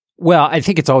 Well, I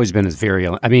think it's always been as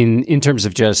virulent. I mean, in terms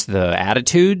of just the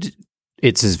attitude,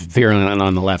 it's as virulent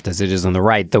on the left as it is on the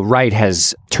right. The right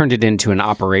has turned it into an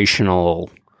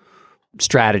operational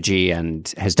strategy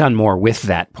and has done more with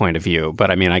that point of view.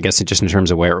 But I mean, I guess it just in terms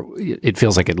of where it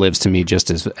feels like it lives to me just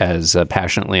as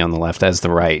passionately on the left as the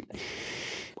right.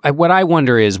 What I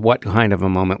wonder is what kind of a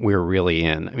moment we're really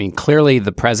in. I mean, clearly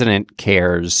the president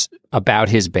cares about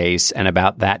his base and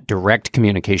about that direct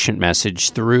communication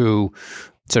message through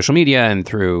social media and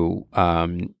through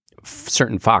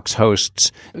certain Fox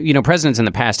hosts. You know, presidents in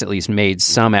the past at least made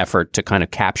some effort to kind of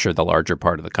capture the larger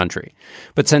part of the country.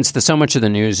 But since so much of the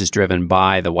news is driven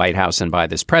by the White House and by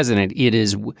this president,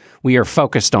 we are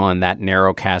focused on that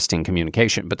narrow casting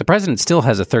communication. But the president still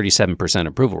has a 37%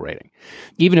 approval rating.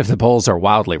 Even if the polls are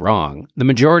wildly wrong, the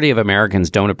majority of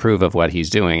Americans don't approve of what he's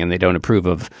doing, and they don't approve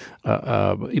of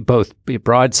both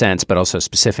broad sense but also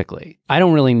specifically. I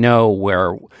don't really know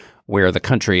where the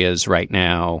country is right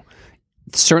now.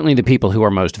 Certainly the people who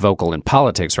are most vocal in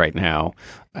politics right now,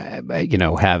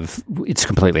 it's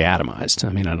completely atomized.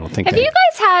 I mean, I don't think Have you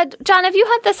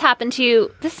had this happen to you?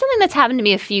 This is something that's happened to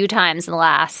me a few times in the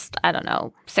last,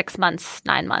 6 months,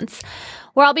 9 months,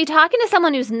 where I'll be talking to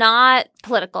someone who's not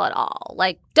political at all,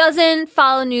 like doesn't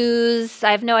follow news.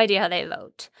 I have no idea how they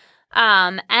vote.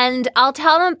 And I'll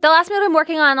tell them, they'll ask me what I'm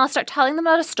working on, and I'll start telling them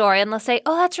about a story, and they'll say,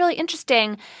 oh, that's really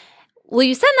interesting. Will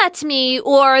you send that to me?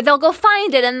 Or they'll go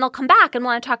find it and they'll come back and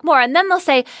want to talk more. And then they'll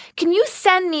say, can you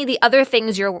send me the other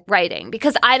things you're writing?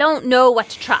 Because I don't know what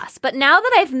to trust. But now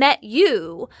that I've met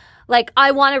you, like,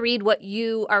 I want to read what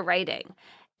you are writing.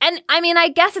 And I mean, I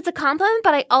guess it's a compliment,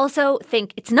 but I also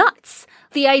think it's nuts.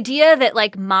 The idea that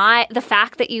like the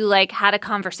fact that you like had a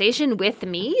conversation with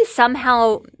me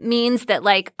somehow means that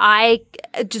like I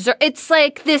deserve, it's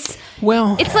like this,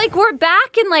 it's like we're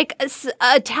back in like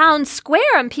a town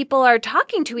square and people are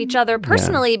talking to each other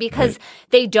personally because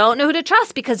they don't know who to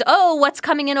trust because, what's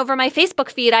coming in over my Facebook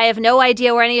feed? I have no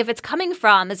idea where any of it's coming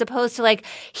from, as opposed to like,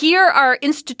 here are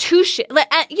institutions,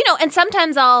 and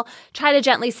sometimes I'll try to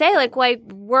gently say like, well, I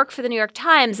work for the New York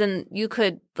Times and you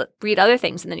could read other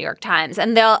things in the New York Times.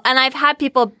 And I've had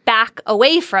people back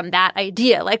away from that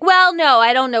idea. Like, well, no,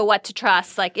 I don't know what to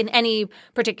trust, like in any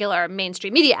particular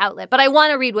mainstream media outlet, but I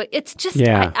want to read what it's just,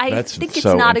 I think it's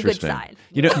not a good sign.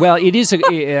 Well, it is.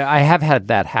 I have had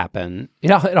that happen.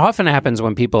 It often happens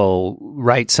when people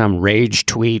write some rage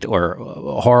tweet or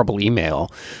a horrible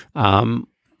email.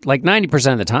 Like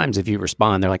 90% of the times, if you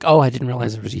respond, they're like, oh, I didn't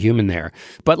realize there was a human there.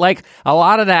 But like a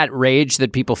lot of that rage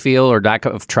that people feel or lack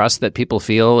of trust that people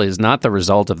feel is not the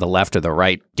result of the left or the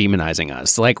right demonizing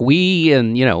us. Like we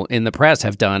in the press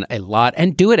have done a lot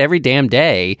and do it every damn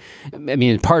day. I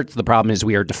mean, part of the problem is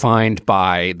we are defined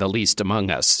by the least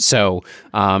among us. So,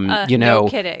 no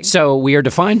kidding. So we are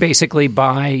defined basically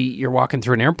by you're walking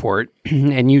through an airport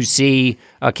and you see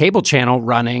a cable channel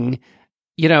running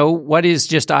what is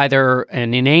just either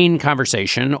an inane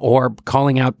conversation or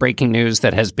calling out breaking news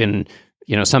that has been,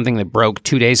 something that broke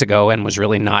 2 days ago and was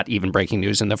really not even breaking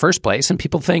news in the first place. And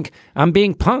people think, I'm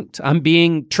being punked. I'm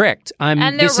being tricked.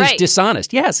 This is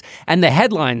dishonest. Yes. And the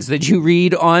headlines that you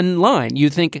read online, you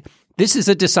think this is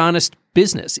a dishonest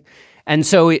business. And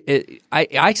so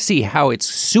I see how it's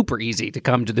super easy to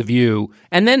come to the view.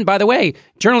 And then, by the way,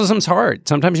 journalism's hard.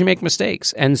 Sometimes you make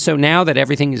mistakes. And so now that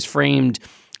everything is framed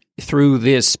through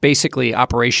this basically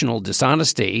operational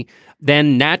dishonesty,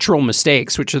 then natural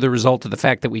mistakes, which are the result of the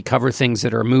fact that we cover things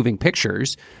that are moving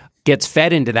pictures, gets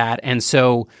fed into that. And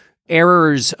so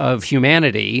errors of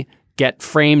humanity get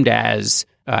framed as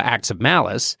acts of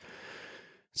malice.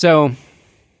 So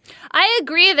I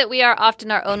agree that we are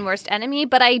often our own worst enemy,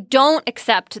 but I don't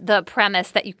accept the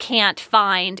premise that you can't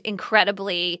find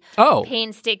incredibly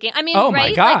painstaking. I mean, right? Oh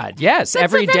my God, like, yes,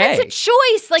 every day. It's a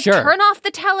choice. Like, turn off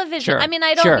the television. Sure. I mean,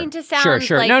 I don't mean to sound like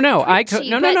preachy,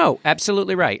 no,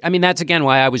 absolutely right. I mean, that's again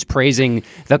why I was praising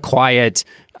the quiet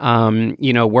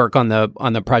work on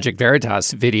the Project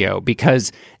Veritas video,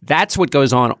 because that's what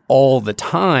goes on all the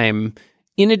time.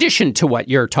 In addition to what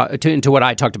to what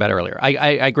I talked about earlier, I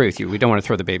agree with you. We don't want to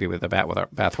throw the baby with the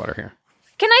bathwater here.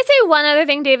 Can I say one other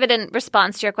thing, David, in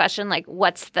response to your question, like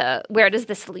where does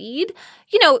this lead?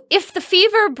 If the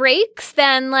fever breaks,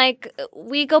 then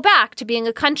we go back to being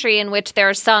a country in which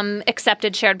there's some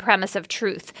accepted shared premise of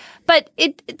truth. But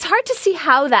it's hard to see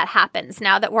how that happens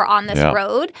now that we're on this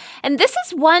road. And this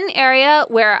is one area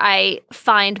where I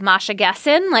find Masha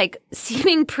Gessen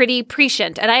seeming pretty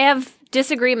prescient. And I have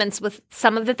disagreements with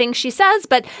some of the things she says,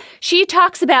 but she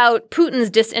talks about Putin's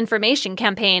disinformation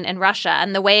campaign in Russia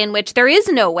and the way in which there is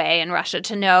no way in Russia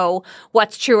to know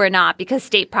what's true or not because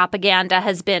state propaganda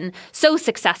has been so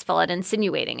successful at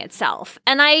insinuating itself.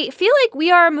 And I feel like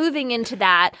we are moving into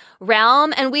that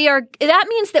realm, and that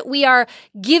means that we are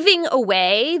giving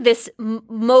away this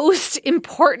most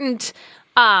important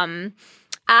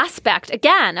aspect,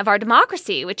 again, of our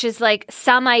democracy, which is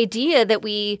some idea that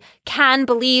we can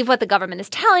believe what the government is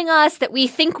telling us, that we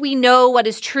think we know what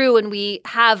is true, and we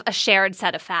have a shared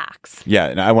set of facts. Yeah,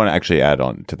 and I want to actually add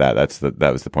on to that.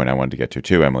 That was the point I wanted to get to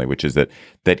too, Emily, which is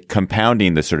that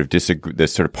compounding this sort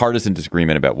of partisan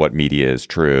disagreement about what media is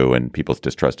true and people's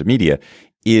distrust of media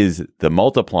is the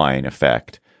multiplying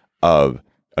effect of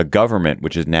a government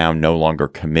which is now no longer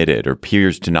committed or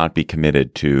appears to not be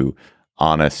committed to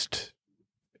honest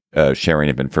sharing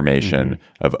of information,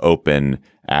 of open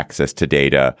access to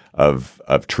data, of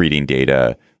treating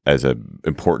data as an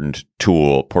important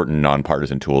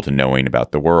nonpartisan tool to knowing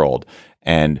about the world.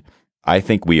 And I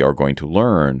think we are going to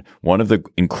learn one of the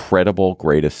incredible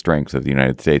greatest strengths of the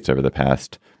United States over the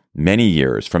past many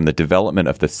years, from the development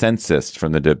of the census,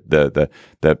 from the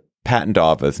Patent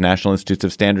Office, National Institutes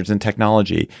of Standards and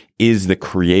Technology, is the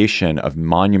creation of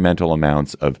monumental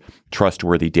amounts of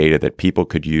trustworthy data that people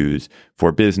could use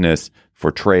for business,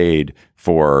 for trade,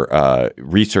 for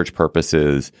research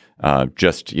purposes,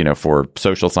 for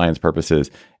social science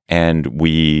purposes. And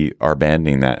we are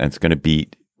abandoning that. And it's going to be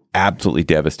absolutely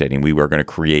devastating. We are going to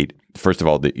create, first of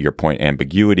all, your point,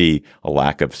 ambiguity, a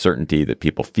lack of certainty that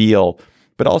people feel,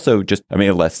 but also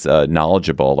a less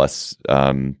knowledgeable, less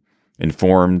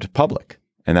informed public.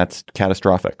 And that's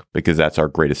catastrophic because that's our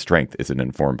greatest strength, is an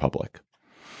informed public.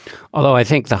 Although I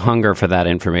think the hunger for that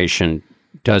information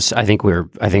I think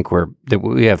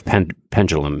we have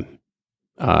pendulum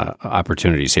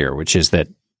opportunities here, which is that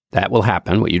will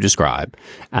happen, what you describe,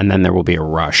 and then there will be a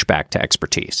rush back to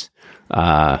expertise.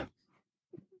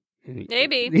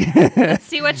 Maybe. Let's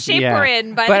see what shape we're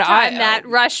in by the time that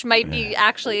rush might be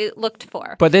actually looked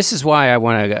for. But this is why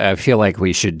I feel like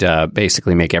we should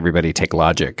basically make everybody take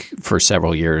logic for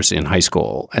several years in high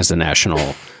school as a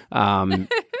national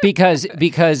because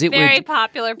it very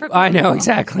popular proposal. I know,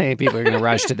 exactly. People are going to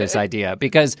rush to this idea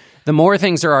because the more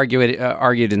things are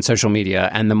argued in social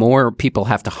media, and the more people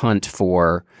have to hunt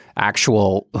for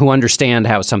who understand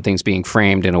how something's being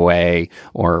framed in a way,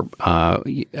 or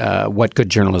what good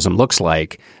journalism looks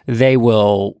like, they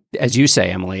will, as you say,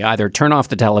 Emily, either turn off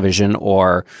the television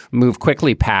or move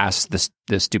quickly past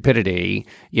the stupidity.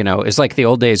 It's like the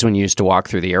old days when you used to walk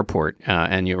through the airport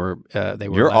and you're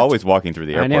always walking through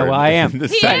the airport. I know. Well, I am. He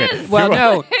is. Well,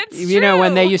 no. It's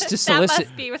when they used to solicit, that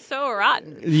must be so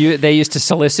rotten. They used to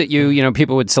solicit you.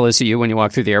 People would solicit you when you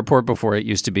walk through the airport before it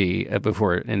used to be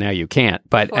and now you can't.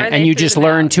 But and you just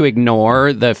learn to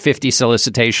ignore the 50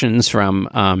 solicitations from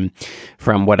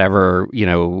whatever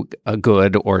a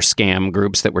good or scam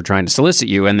groups that were trying to solicit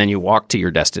you, and then you walk to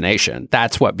your destination.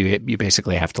 That's what you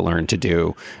basically have to learn to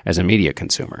do as a media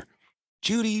consumer.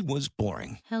 Judy was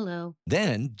boring. Hello.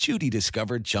 Then Judy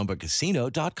discovered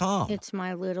ChumbaCasino.com. It's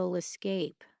my little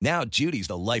escape. Now Judy's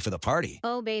the life of the party.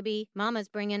 Oh, baby, mama's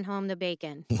bringing home the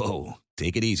bacon. Whoa,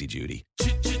 take it easy, Judy.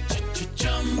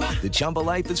 The Chumba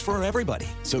life is for everybody.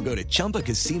 So go to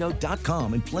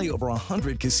ChumbaCasino.com and play over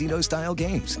 100 casino-style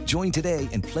games. Join today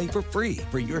and play for free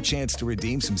for your chance to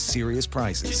redeem some serious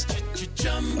prizes.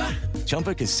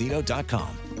 ChumbaCasino.com.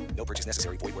 No purchase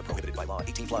necessary. Void where prohibited by law.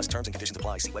 18 plus terms and conditions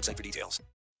apply. See website for details.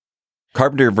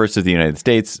 Carpenter versus the United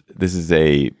States. This is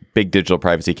a big digital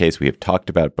privacy case we have talked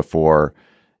about before.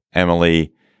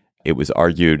 Emily, it was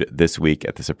argued this week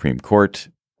at the Supreme Court.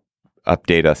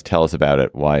 Update us. Tell us about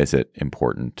it. Why is it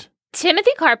important?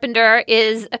 Timothy Carpenter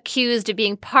is accused of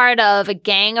being part of a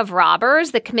gang of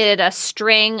robbers that committed a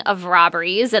string of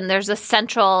robberies. And there's a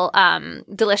central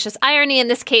delicious irony in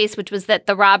this case, which was that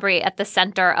the robbery at the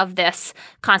center of this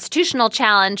constitutional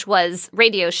challenge was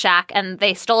Radio Shack, and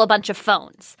they stole a bunch of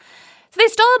phones. So they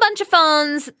stole a bunch of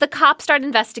phones. The cops start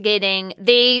investigating.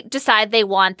 They decide they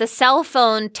want the cell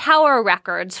phone tower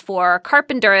records for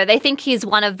Carpenter. They think he's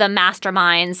one of the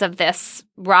masterminds of this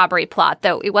robbery plot,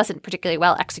 though it wasn't particularly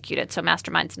well executed. So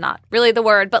mastermind's not really the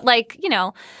word, but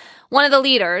one of the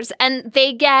leaders. And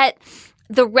they get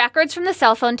the records from the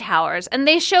cell phone towers, and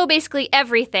they show basically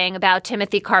everything about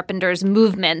Timothy Carpenter's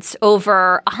movements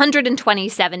over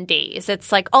 127 days.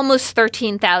 It's like almost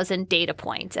 13,000 data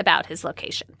points about his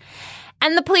location.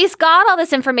 And the police got all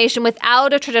this information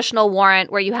without a traditional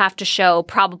warrant where you have to show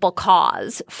probable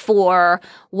cause for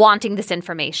wanting this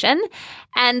information.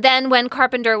 And then when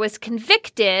Carpenter was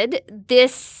convicted,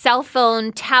 this cell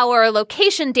phone tower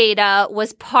location data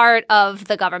was part of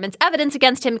the government's evidence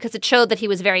against him because it showed that he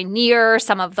was very near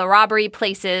some of the robbery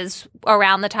places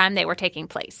around the time they were taking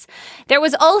place. There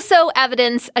was also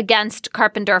evidence against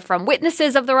Carpenter from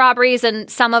witnesses of the robberies, and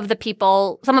some of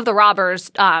the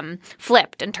robbers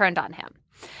flipped and turned on him.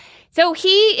 So he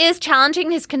is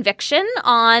challenging his conviction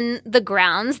on the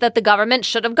grounds that the government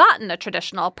should have gotten a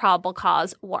traditional probable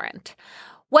cause warrant.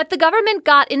 What the government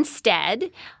got instead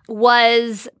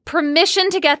was permission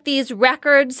to get these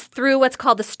records through what's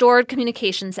called the Stored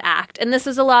Communications Act. And this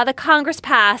is a law that Congress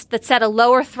passed that set a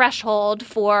lower threshold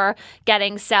for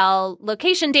getting cell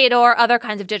location data or other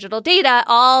kinds of digital data.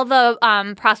 All the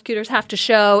prosecutors have to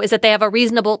show is that they have a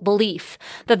reasonable belief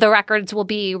that the records will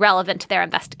be relevant to their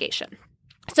investigation.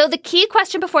 So the key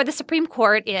question before the Supreme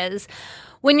Court is,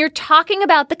 when you're talking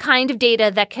about the kind of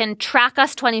data that can track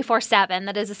us 24/7,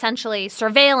 that is essentially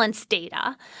surveillance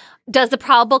data, does the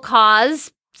probable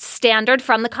cause standard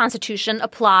from the Constitution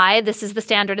apply? This is the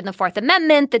standard in the Fourth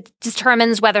Amendment that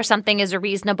determines whether something is a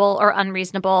reasonable or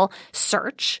unreasonable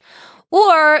search.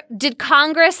 Or did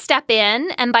Congress step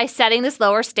in and by setting this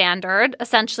lower standard,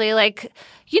 essentially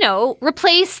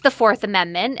replace the Fourth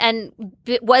Amendment? And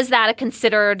was that a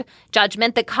considered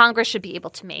judgment that Congress should be able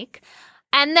to make?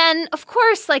 And then, of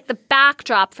course, the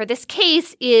backdrop for this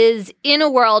case is in a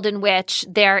world in which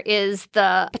there is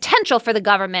the potential for the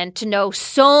government to know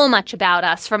so much about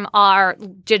us from our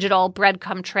digital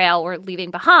breadcrumb trail we're leaving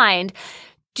behind.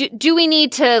 Do we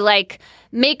need to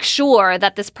make sure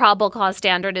that this probable cause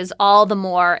standard is all the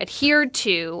more adhered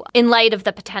to in light of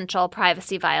the potential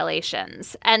privacy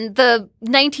violations? And the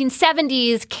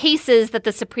 1970s cases that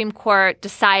the Supreme Court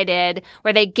decided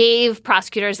where they gave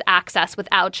prosecutors access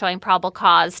without showing probable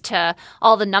cause to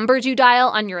all the numbers you dial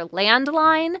on your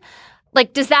landline,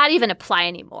 does that even apply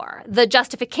anymore? The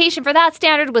justification for that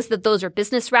standard was that those are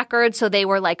business records, so they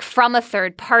were from a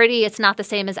third party. It's not the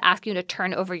same as asking you to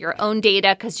turn over your own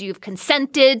data because you've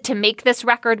consented to make this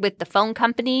record with the phone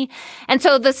company. And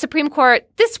so the Supreme Court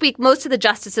this week, most of the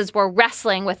justices were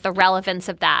wrestling with the relevance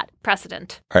of that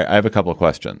precedent. All right, I have a couple of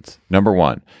questions. Number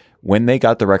one, when they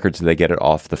got the records, did they get it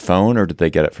off the phone or did they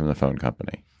get it from the phone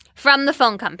company? From the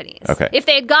phone companies. Okay. If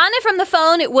they had gotten it from the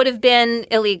phone, it would have been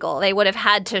illegal. They would have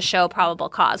had to show probable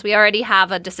cause. We already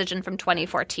have a decision from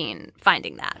 2014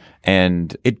 finding that.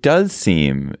 And it does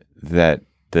seem that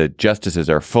the justices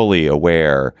are fully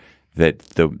aware that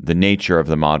the nature of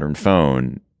the modern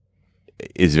phone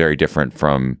is very different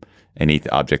from any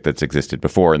object that's existed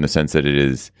before, in the sense that it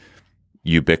is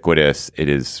ubiquitous, it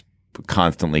is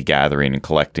constantly gathering and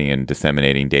collecting and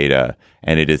disseminating data,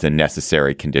 and it is a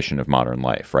necessary condition of modern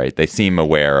life, right? They seem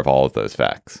aware of all of those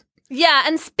facts. Yeah,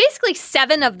 and basically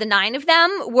 7 of the 9 of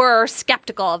them were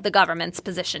skeptical of the government's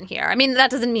position here. I mean, that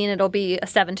doesn't mean it'll be a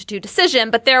 7-2 decision,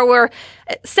 but there were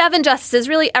 7 justices,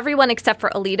 really everyone except for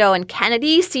Alito and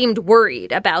Kennedy seemed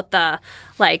worried about the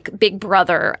big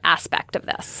brother aspect of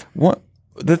this. What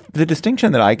the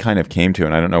distinction that I kind of came to,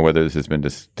 and I don't know whether this has been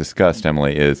discussed,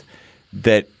 Emily, is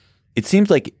that it seems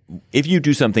like if you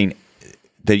do something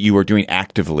that you are doing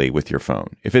actively with your phone,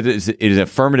 if it is an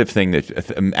affirmative thing, that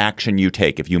an action you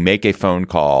take, if you make a phone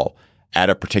call at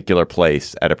a particular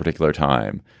place at a particular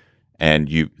time,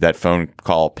 and that phone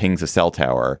call pings a cell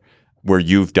tower where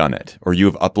you've done it, or you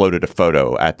have uploaded a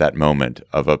photo at that moment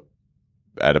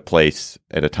at a place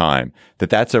at a time,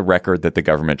 that's a record that the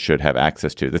government should have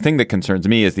access to. The thing that concerns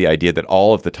me is the idea that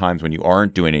all of the times when you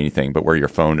aren't doing anything, but where your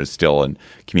phone is still in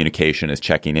communication, is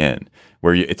checking in,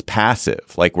 where it's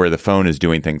passive, where the phone is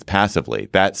doing things passively,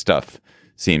 that stuff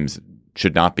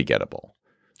should not be gettable.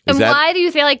 Why do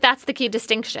you feel like that's the key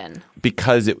distinction?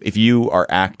 Because if you are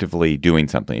actively doing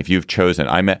something, if you've chosen,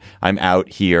 I'm out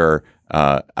here,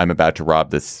 I'm about to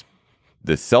rob this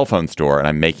cell phone store, and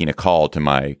I'm making a call to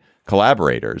my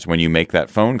collaborators. When you make that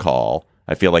phone call,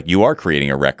 I feel like you are creating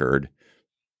a record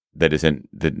that isn't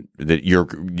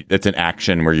that's an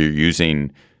action where you're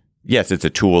using. Yes, it's a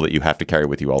tool that you have to carry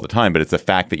with you all the time, but it's the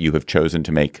fact that you have chosen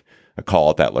to make a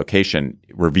call at that location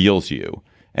reveals you,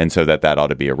 and so that ought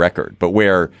to be a record. But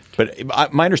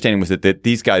my understanding was that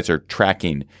these guys are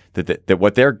tracking that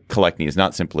what they're collecting is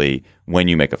not simply when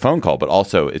you make a phone call, but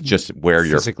also it's just where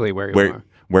you're physically where you are.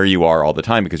 Where you are all the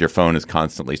time, because your phone is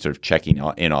constantly sort of checking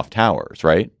in off towers,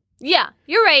 right? Yeah,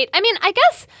 you're right. I mean, I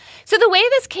guess, so the way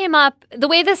this came up, the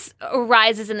way this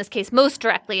arises in this case most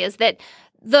directly is that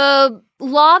the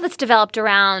law that's developed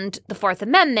around the Fourth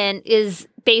Amendment is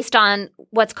based on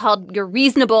what's called your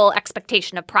reasonable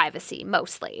expectation of privacy,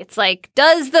 mostly. It's like,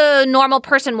 does the normal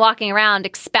person walking around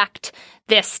expect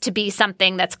this to be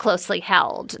something that's closely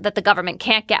held, that the government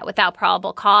can't get without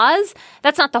probable cause?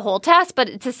 That's not the whole test, but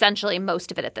it's essentially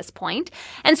most of it at this point.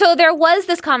 And so there was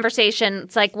this conversation.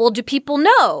 It's like, well, do people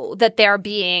know that they're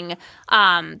being,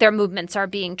 their movements are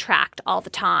being tracked all the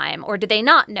time, or do they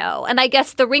not know? And I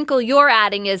guess the wrinkle you're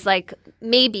adding is like,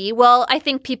 maybe, well, I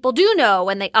think people do know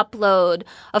when they upload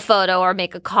a photo or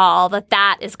make a call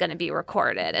that is going to be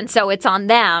recorded. And so it's on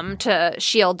them to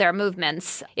shield their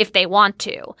movements if they want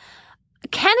to.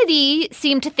 Kennedy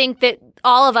seemed to think that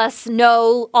all of us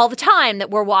know all the time that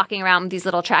we're walking around with these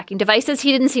little tracking devices.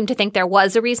 He didn't seem to think there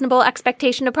was a reasonable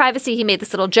expectation of privacy. He made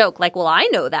this little joke like, well, I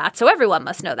know that, so everyone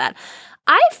must know that.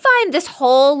 I find this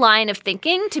whole line of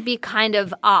thinking to be kind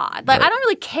of odd. Like, I don't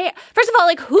really care. First of all,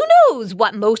 like, who knows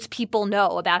what most people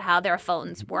know about how their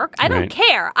phones work? I don't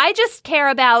care. I just care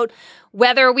about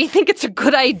whether we think it's a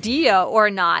good idea or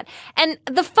not. And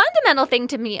the fundamental thing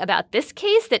to me about this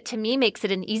case that to me makes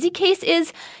it an easy case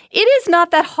is it is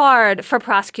not that hard for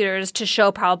prosecutors to show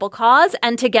probable cause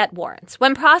and to get warrants.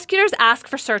 When prosecutors ask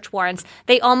for search warrants,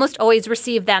 they almost always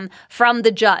receive them from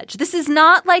the judge. This is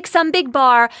not like some big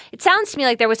bar. It sounds to me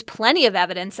like there was plenty of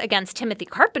evidence against Timothy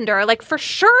Carpenter. Like, for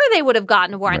sure they would have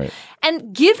gotten a warrant. Right.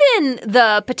 And given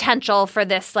the potential for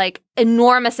this, like,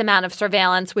 enormous amount of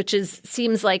surveillance, which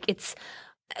seems like it's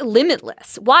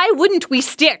limitless, why wouldn't we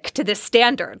stick to this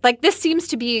standard? Like, this seems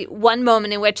to be one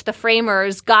moment in which the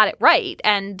framers got it right,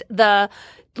 and the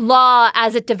law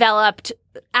as it developed,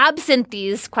 absent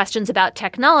these questions about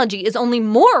technology, is only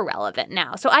more relevant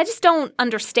now. So I just don't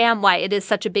understand why it is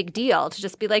such a big deal to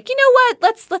just be like, you know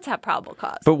what, let's have probable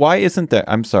cause. But why isn't that,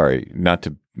 I'm sorry, not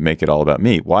to make it all about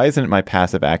me, why isn't my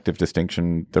passive-active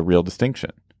distinction the real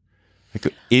distinction?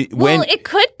 It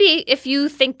could be if you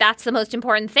think that's the most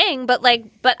important thing, but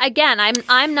again,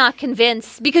 I'm not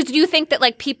convinced, because do you think that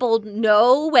like people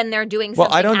know when they're doing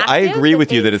something? Well, I agree with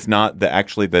you that it's not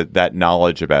that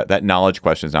knowledge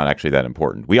question is not actually that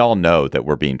important. We all know that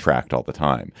we're being tracked all the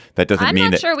time. That doesn't mean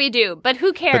I'm not sure we do, but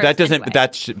who cares? But that doesn't.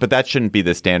 Anyway. But that shouldn't be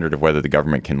the standard of whether the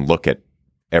government can look at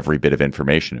every bit of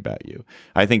information about you.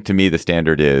 I think to me the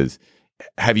standard is,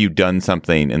 have you done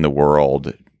something in the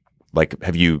world? Like,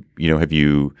 have you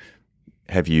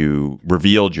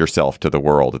revealed yourself to the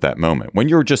world at that moment? When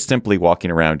you're just simply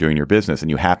walking around doing your business and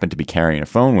you happen to be carrying a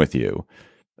phone with you,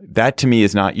 that to me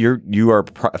is not, you are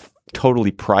a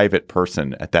totally private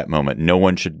person at that moment. No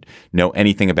one should know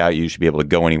anything about you. You should be able to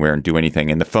go anywhere and do anything.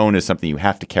 And the phone is something you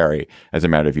have to carry as a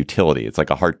matter of utility. It's like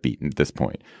a heartbeat at this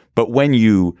point. But when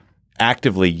you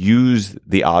actively use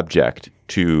the object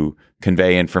to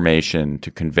convey information, to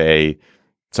convey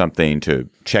something, to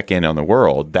check in on the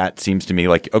world, that seems to me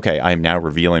like, okay, I am now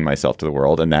revealing myself to the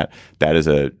world, and that's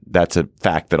a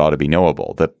fact that ought to be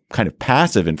knowable. The kind of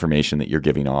passive information that you're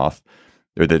giving off,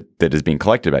 or that is being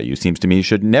collected about you, seems to me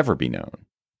should never be known.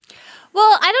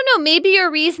 Well, I don't know. Maybe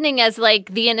you're reasoning as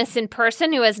like the innocent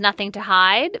person who has nothing to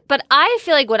hide. But I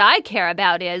feel like what I care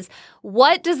about is,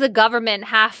 what does the government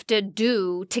have to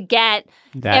do to get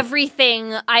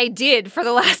everything I did for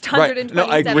the last 127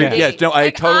 No, I agree. days? Yes, no,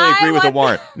 I totally agree with the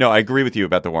warrant. No, I agree with you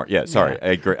about the warrant. Yeah, sorry. I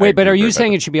agree. Wait, but are you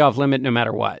saying it should be off limit no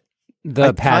matter what?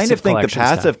 I kind of think the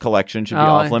passive collection should be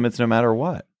off limits no matter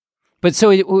what. But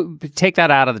so take that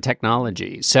out of the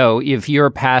technology. So if your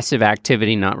passive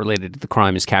activity not related to the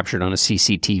crime is captured on a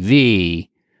CCTV,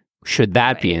 should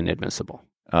that be inadmissible?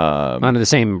 Under the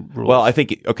same rules. Well, I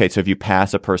think, okay, so if you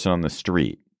pass a person on the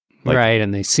street. Like, right,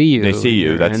 and they see you.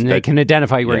 They can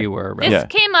identify where you were. Right? This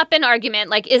came up in argument,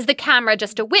 like, is the camera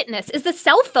just a witness? Is the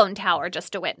cell phone tower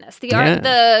just a witness?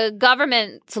 The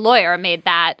government's lawyer made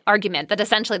that argument that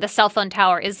essentially the cell phone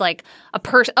tower is like a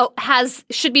person,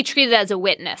 should be treated as a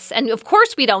witness. And of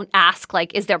course we don't ask,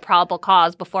 like, is there probable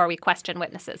cause before we question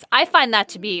witnesses? I find that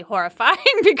to be horrifying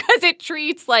because it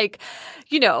treats, like,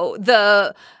 you know,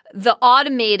 the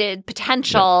automated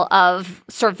potential of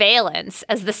surveillance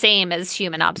as the same as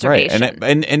human observation. Right.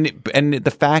 And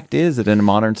the fact is that in a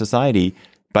modern society,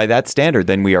 by that standard,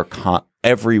 then we are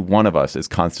every one of us is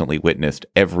constantly witnessed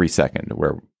every second.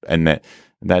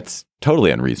 That's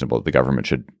totally unreasonable. The government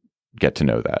should get to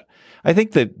know that. I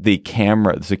think that the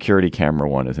security camera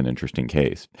one is an interesting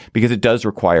case because it does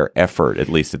require effort, at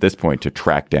least at this point, to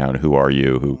track down who are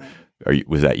you,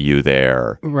 was that you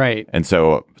there? Right. And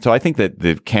so I think that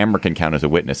the camera can count as a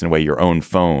witness in a way your own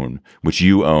phone, which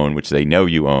you own, which they know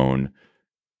you own,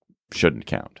 shouldn't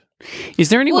count. Is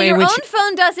there any way your in which own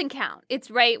phone doesn't count? It's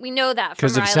right. We know that from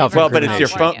 'Cause of Riley self- versus Well, but it's your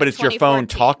California, phone. But it's your phone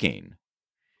 2014. talking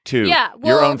to Yeah,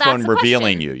 your well, own phone that's the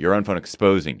revealing question. you. Your own phone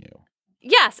exposing you.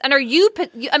 Yes, and are you?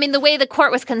 I mean, the way the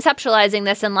court was conceptualizing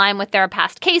this in line with their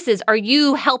past cases, are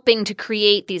you helping to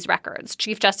create these records?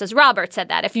 Chief Justice Roberts said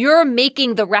that if you're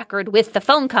making the record with the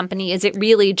phone company, is it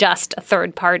really just a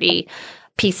third-party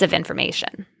piece of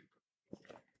information?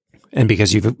 and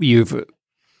because you've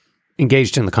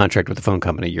engaged in the contract with the phone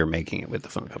company, you're making it with the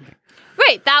phone company.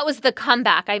 Right, that was the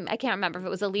comeback. I can't remember if it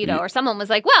was Alito or someone was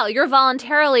like, well, you're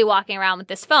voluntarily walking around with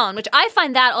this phone, which I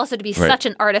find that also to be such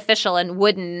an artificial and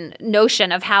wooden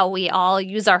notion of how we all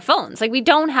use our phones. Like, we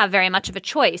don't have very much of a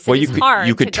choice. Well, It's hard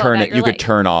you could to go turn about it. your You life. could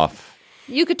turn off.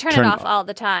 You could turn it off all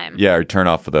the time. Yeah, or turn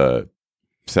off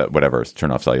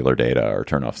turn off cellular data or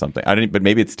turn off something. But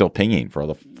maybe it's still pinging for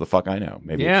all the fuck I know.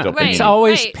 Maybe it's still pinging. It's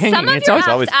always pinging. Some of It's your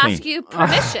always apps pinging. ask you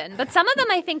permission, but some of them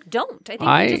I think don't. I think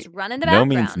they just run in the background.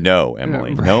 No means no,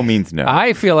 Emily. No means no.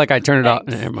 I feel like I turn it off.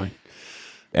 Never mind.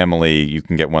 Emily, you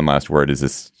can get one last word. Is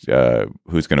this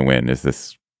who's going to win? Is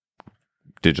this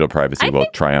digital privacy will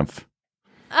triumph?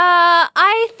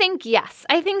 I think yes.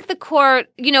 I think the court,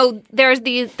 there's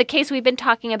the case we've been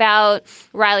talking about,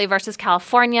 Riley versus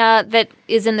California, that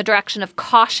is in the direction of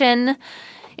caution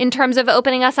in terms of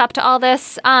opening us up to all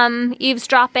this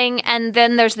eavesdropping. And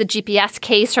then there's the GPS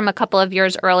case from a couple of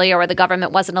years earlier where the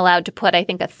government wasn't allowed to put, I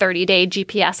think, a 30-day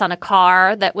GPS on a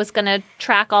car that was going to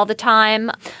track all the time.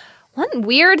 One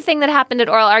weird thing that happened at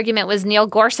oral argument was Neil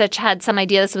Gorsuch had some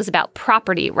idea this was about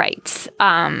property rights,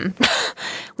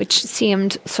 which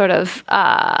seemed sort of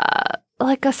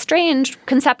like a strange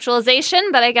conceptualization,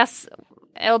 but I guess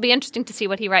it'll be interesting to see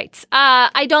what he writes.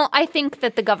 I think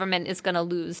that the government is going to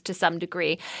lose to some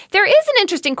degree. There is an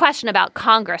interesting question about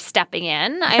Congress stepping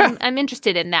in. I'm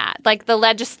interested in that. Like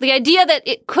the idea that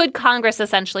could Congress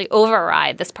essentially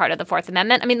override this part of the Fourth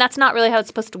Amendment. I mean, that's not really how it's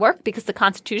supposed to work because the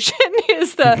Constitution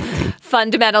is the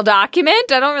fundamental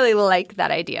document. I don't really like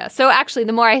that idea. So actually,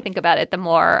 the more I think about it, the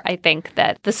more I think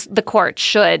that the court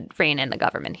should rein in the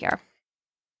government here.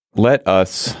 Let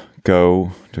us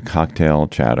go to cocktail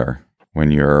chatter. When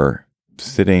you're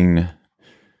sitting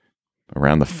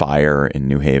around the fire in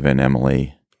New Haven,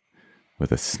 Emily,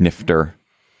 with a snifter,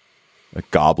 a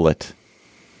goblet,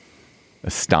 a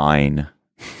stein,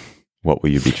 what will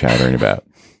you be chattering about?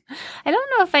 I don't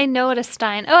know if I know what a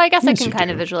stein. Oh, I guess I can kind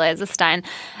of visualize a stein.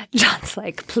 John's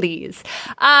like, please.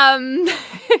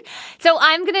 So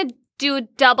I'm going to do a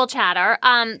double chatter.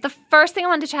 The first thing I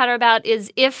want to chatter about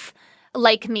is if,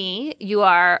 like me, you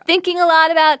are thinking a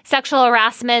lot about sexual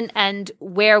harassment and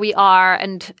where we are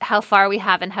and how far we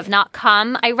have and have not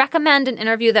come. I recommend an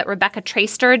interview that Rebecca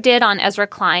Traister did on Ezra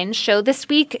Klein's show this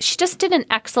week. She just did an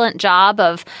excellent job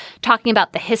of talking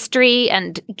about the history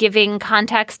and giving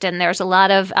context. And there's a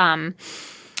lot of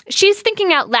she's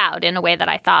thinking out loud in a way that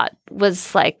I thought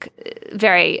was like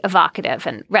very evocative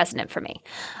and resonant for me.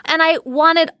 And I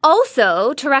wanted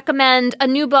also to recommend a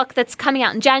new book that's coming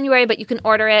out in January, but you can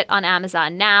order it on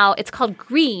Amazon now. It's called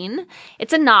Green.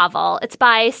 It's a novel. It's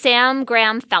by Sam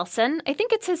Graham-Felsen. I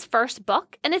think it's his first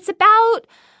book. And it's about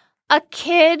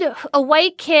a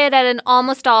white kid at an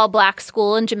almost all black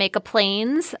school in Jamaica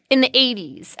Plains in the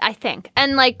 80s, I think.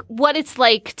 And like what it's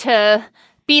like to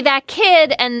be that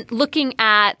kid and looking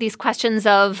at these questions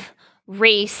of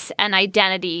race and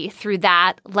identity through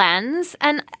that lens.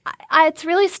 And it's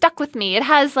really stuck with me. It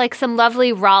has like some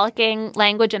lovely rollicking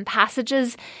language and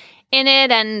passages in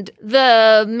it. And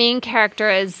the main character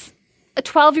is a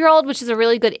 12-year-old, which is a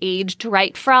really good age to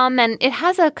write from. And it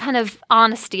has a kind of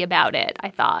honesty about it, I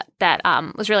thought, that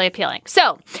was really appealing.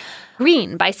 So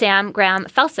Green by Sam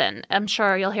Graham-Felsen. I'm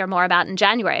sure you'll hear more about in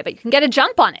January, but you can get a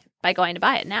jump on it by going to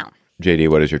buy it now. JD,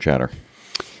 what is your chatter?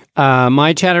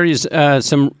 My chatter is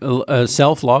some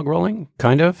self log rolling,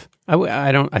 kind of.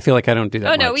 I feel like I don't do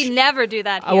that. Oh no, much. we never do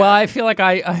that here. Well, I feel like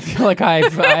I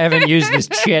haven't used this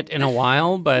shit in a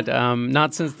while, but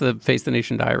not since the Face the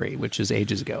Nation diary, which is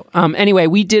ages ago. Anyway,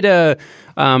 we did a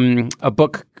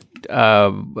book.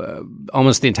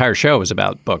 Almost the entire show was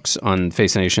about books on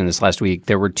Face the Nation this last week.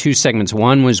 There were two segments.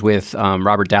 One was with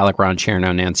Robert Dallek, Ron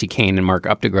Chernow, Nancy Kane, and Mark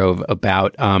Updegrove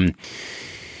about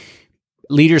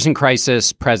leaders in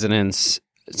crisis, presidents.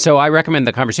 So I recommend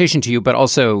the conversation to you, but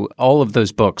also all of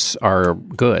those books are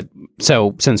good.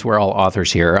 So since we're all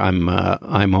authors here,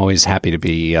 I'm always happy to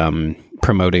be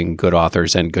promoting good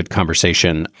authors and good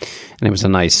conversation. And it was a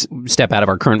nice step out of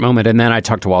our current moment. And then I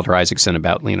talked to Walter Isaacson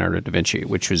about Leonardo da Vinci,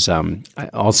 which was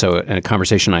also a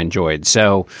conversation I enjoyed.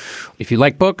 So if you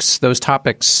like books, those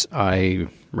topics, I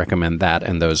recommend that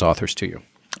and those authors to you.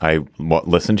 I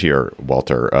listened to your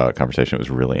Walter conversation. It was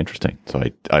really interesting. So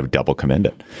I double commend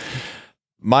it.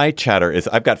 My chatter is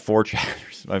I've got 4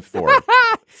 chatters. I have 4.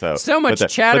 So much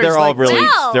chatter. But they're all really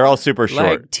they're all super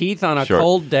short. Like teeth on a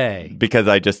cold day. Because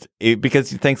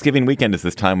because Thanksgiving weekend is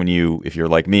this time when if you're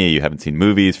like me, you haven't seen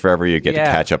movies forever, you get to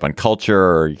catch up on culture,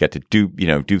 or you get to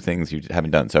do things you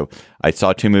haven't done. So I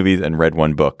saw 2 movies and read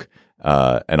 1 book.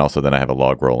 And also then I have a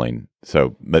log rolling.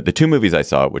 So, but the 2 movies I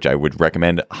saw, which I would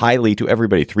recommend highly to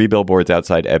everybody, 3 Billboards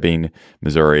Outside Ebbing,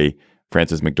 Missouri,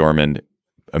 Frances McDormand,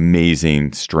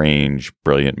 amazing, strange,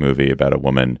 brilliant movie about a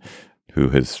woman who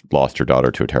has lost her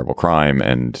daughter to a terrible crime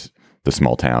and the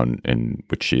small town in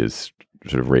which she is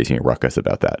sort of raising a ruckus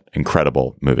about that.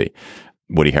 Incredible movie.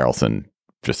 Can't Harrelson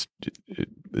just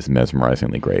is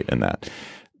mesmerizingly great in that.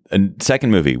 And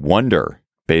second movie, Wonder,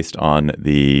 based on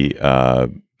the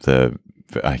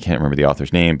I can't remember the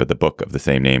author's name, but the book of the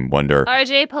same name, Wonder.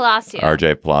 R.J. Palacio.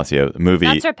 R.J. Palacio. Movie.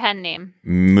 That's her pen name.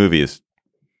 Movie is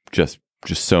just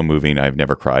so moving. I've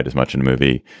never cried as much in a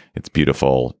movie. It's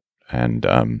beautiful. And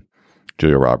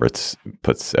Julia Roberts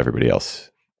puts everybody else,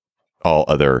 all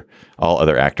other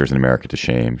actors in America to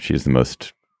shame. She's the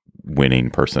most winning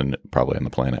person probably on the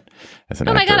planet as an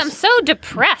actress. Oh my God, I'm so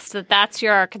depressed that that's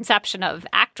your conception of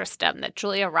actressdom, that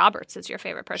Julia Roberts is your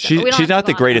favorite person. She's not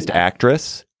the greatest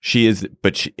actress. She is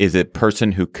a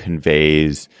person who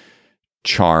conveys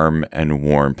charm and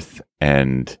warmth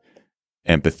and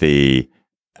empathy.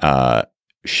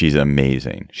 She's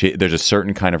amazing. There's a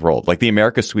certain kind of role, like the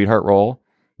America's Sweetheart role.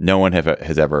 No one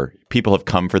has ever. People have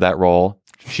come for that role.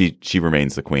 She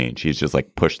remains the queen. She's just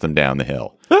like pushed them down the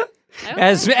hill,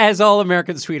 as all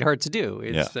American sweethearts do.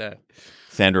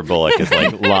 Sandra Bullock is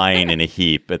like lying in a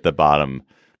heap at the bottom.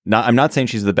 I'm not saying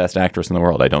she's the best actress in the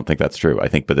world. I don't think that's true. I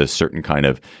think, but there's a certain kind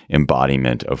of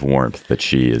embodiment of warmth that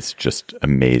she is just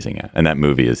amazing at, and that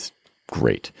movie is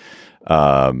great.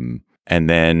 And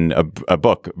then a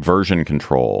book, Version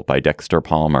Control by Dexter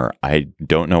Palmer. I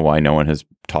don't know why no one has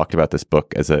talked about this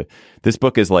book this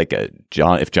book is like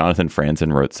if Jonathan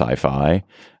Franzen wrote sci-fi,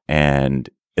 and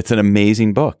it's an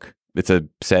amazing book. It's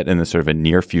set in the sort of a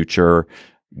near future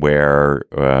where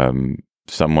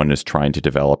someone is trying to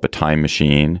develop a time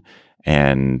machine,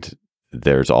 and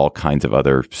there's all kinds of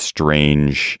other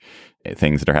strange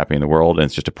things that are happening in the world, and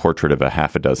it's just a portrait of a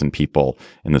half a dozen people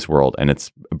in this world, and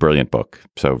it's a brilliant book.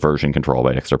 So Version Control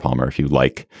by Dexter Palmer, if you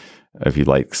like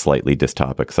slightly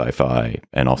dystopic sci-fi,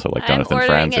 and also like Jonathan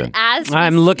Franzen.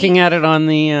 I'm looking at it on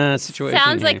the situation.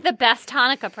 Sounds like the best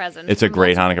Hanukkah present. It's a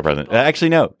great Hanukkah present. Actually,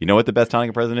 no. You know what the best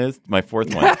Hanukkah present is? My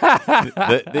 4th one.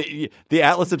 the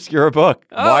Atlas Obscura book.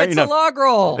 It's a log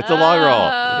roll. It's a log roll.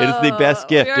 It is the best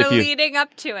gift. You're leading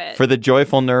up to it. For the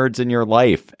joyful nerds in your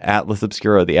life, Atlas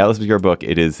Obscura, the Atlas Obscura book,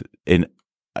 it is it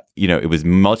was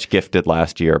much gifted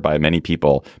last year by many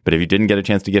people, but if you didn't get a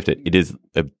chance to gift it, it is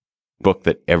a book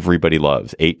that everybody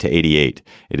loves, 8 to 88.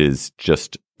 It is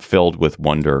just filled with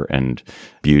wonder and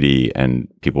beauty, and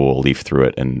people will leaf through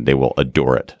it and they will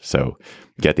adore it. So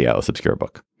get the Atlas Obscura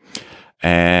book.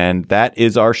 And that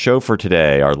is our show for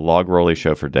today, our log rolly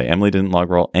show for today. Emily didn't log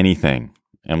roll anything.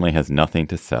 Emily has nothing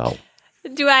to sell.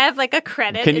 Do I have like a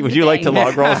credit? Would you like to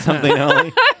log roll something,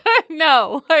 Emily?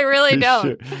 No, I really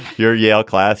don't. Sure. Your Yale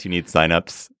class, you need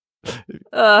signups.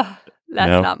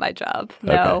 That's not my job.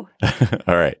 No. Okay.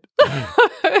 All right.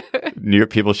 New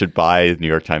York people should buy New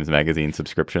York Times Magazine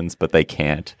subscriptions, but they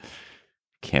can't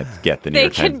get the New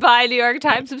York Times. They can buy New York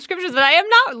Times subscriptions, but I am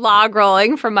not log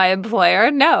rolling from my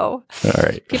employer. No. All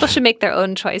right. People should make their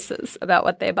own choices about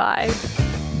what they buy.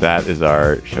 That is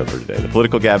our show for today. The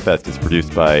Political Gabfest is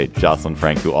produced by Jocelyn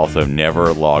Frank, who also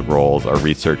never log rolls. Our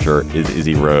researcher is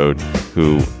Izzy Rode,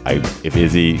 who, if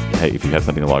you have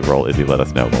something to log roll, Izzy, let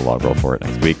us know. We'll log roll for it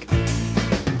next week.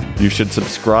 You should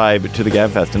subscribe to the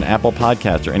Gabfest on Apple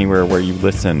Podcasts or anywhere where you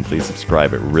listen. Please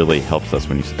subscribe. It really helps us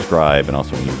when you subscribe, and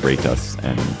also when you rate us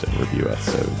and review us.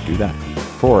 So do that.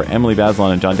 For Emily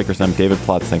Bazelon and John Dickerson, I'm David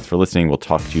Plotz. Thanks for listening. We'll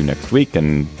talk to you next week.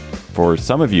 And for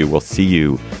some of you, we'll see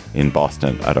you in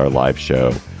Boston at our live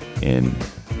show in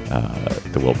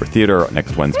the Wilbur Theater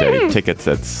next Wednesday. Tickets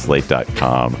at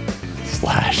slate.com/live.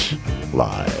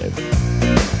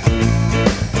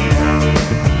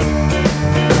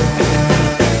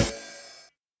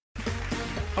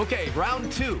 Okay,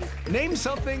 round 2. Name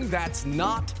something that's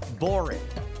not boring.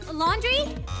 A laundry?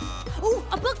 Ooh,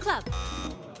 a book club.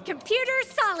 Computer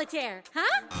solitaire,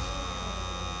 huh?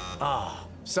 Ah,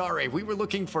 sorry, we were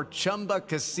looking for Chumba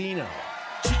Casino.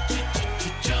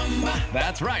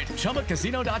 That's right,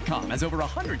 ChumbaCasino.com has over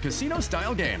 100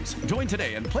 casino-style games. Join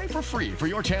today and play for free for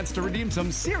your chance to redeem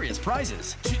some serious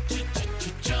prizes.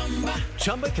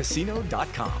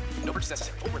 ChumbaCasino.com. No purchase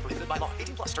necessary. Void where prohibited by law.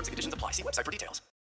 18+ terms and conditions apply. See website for details.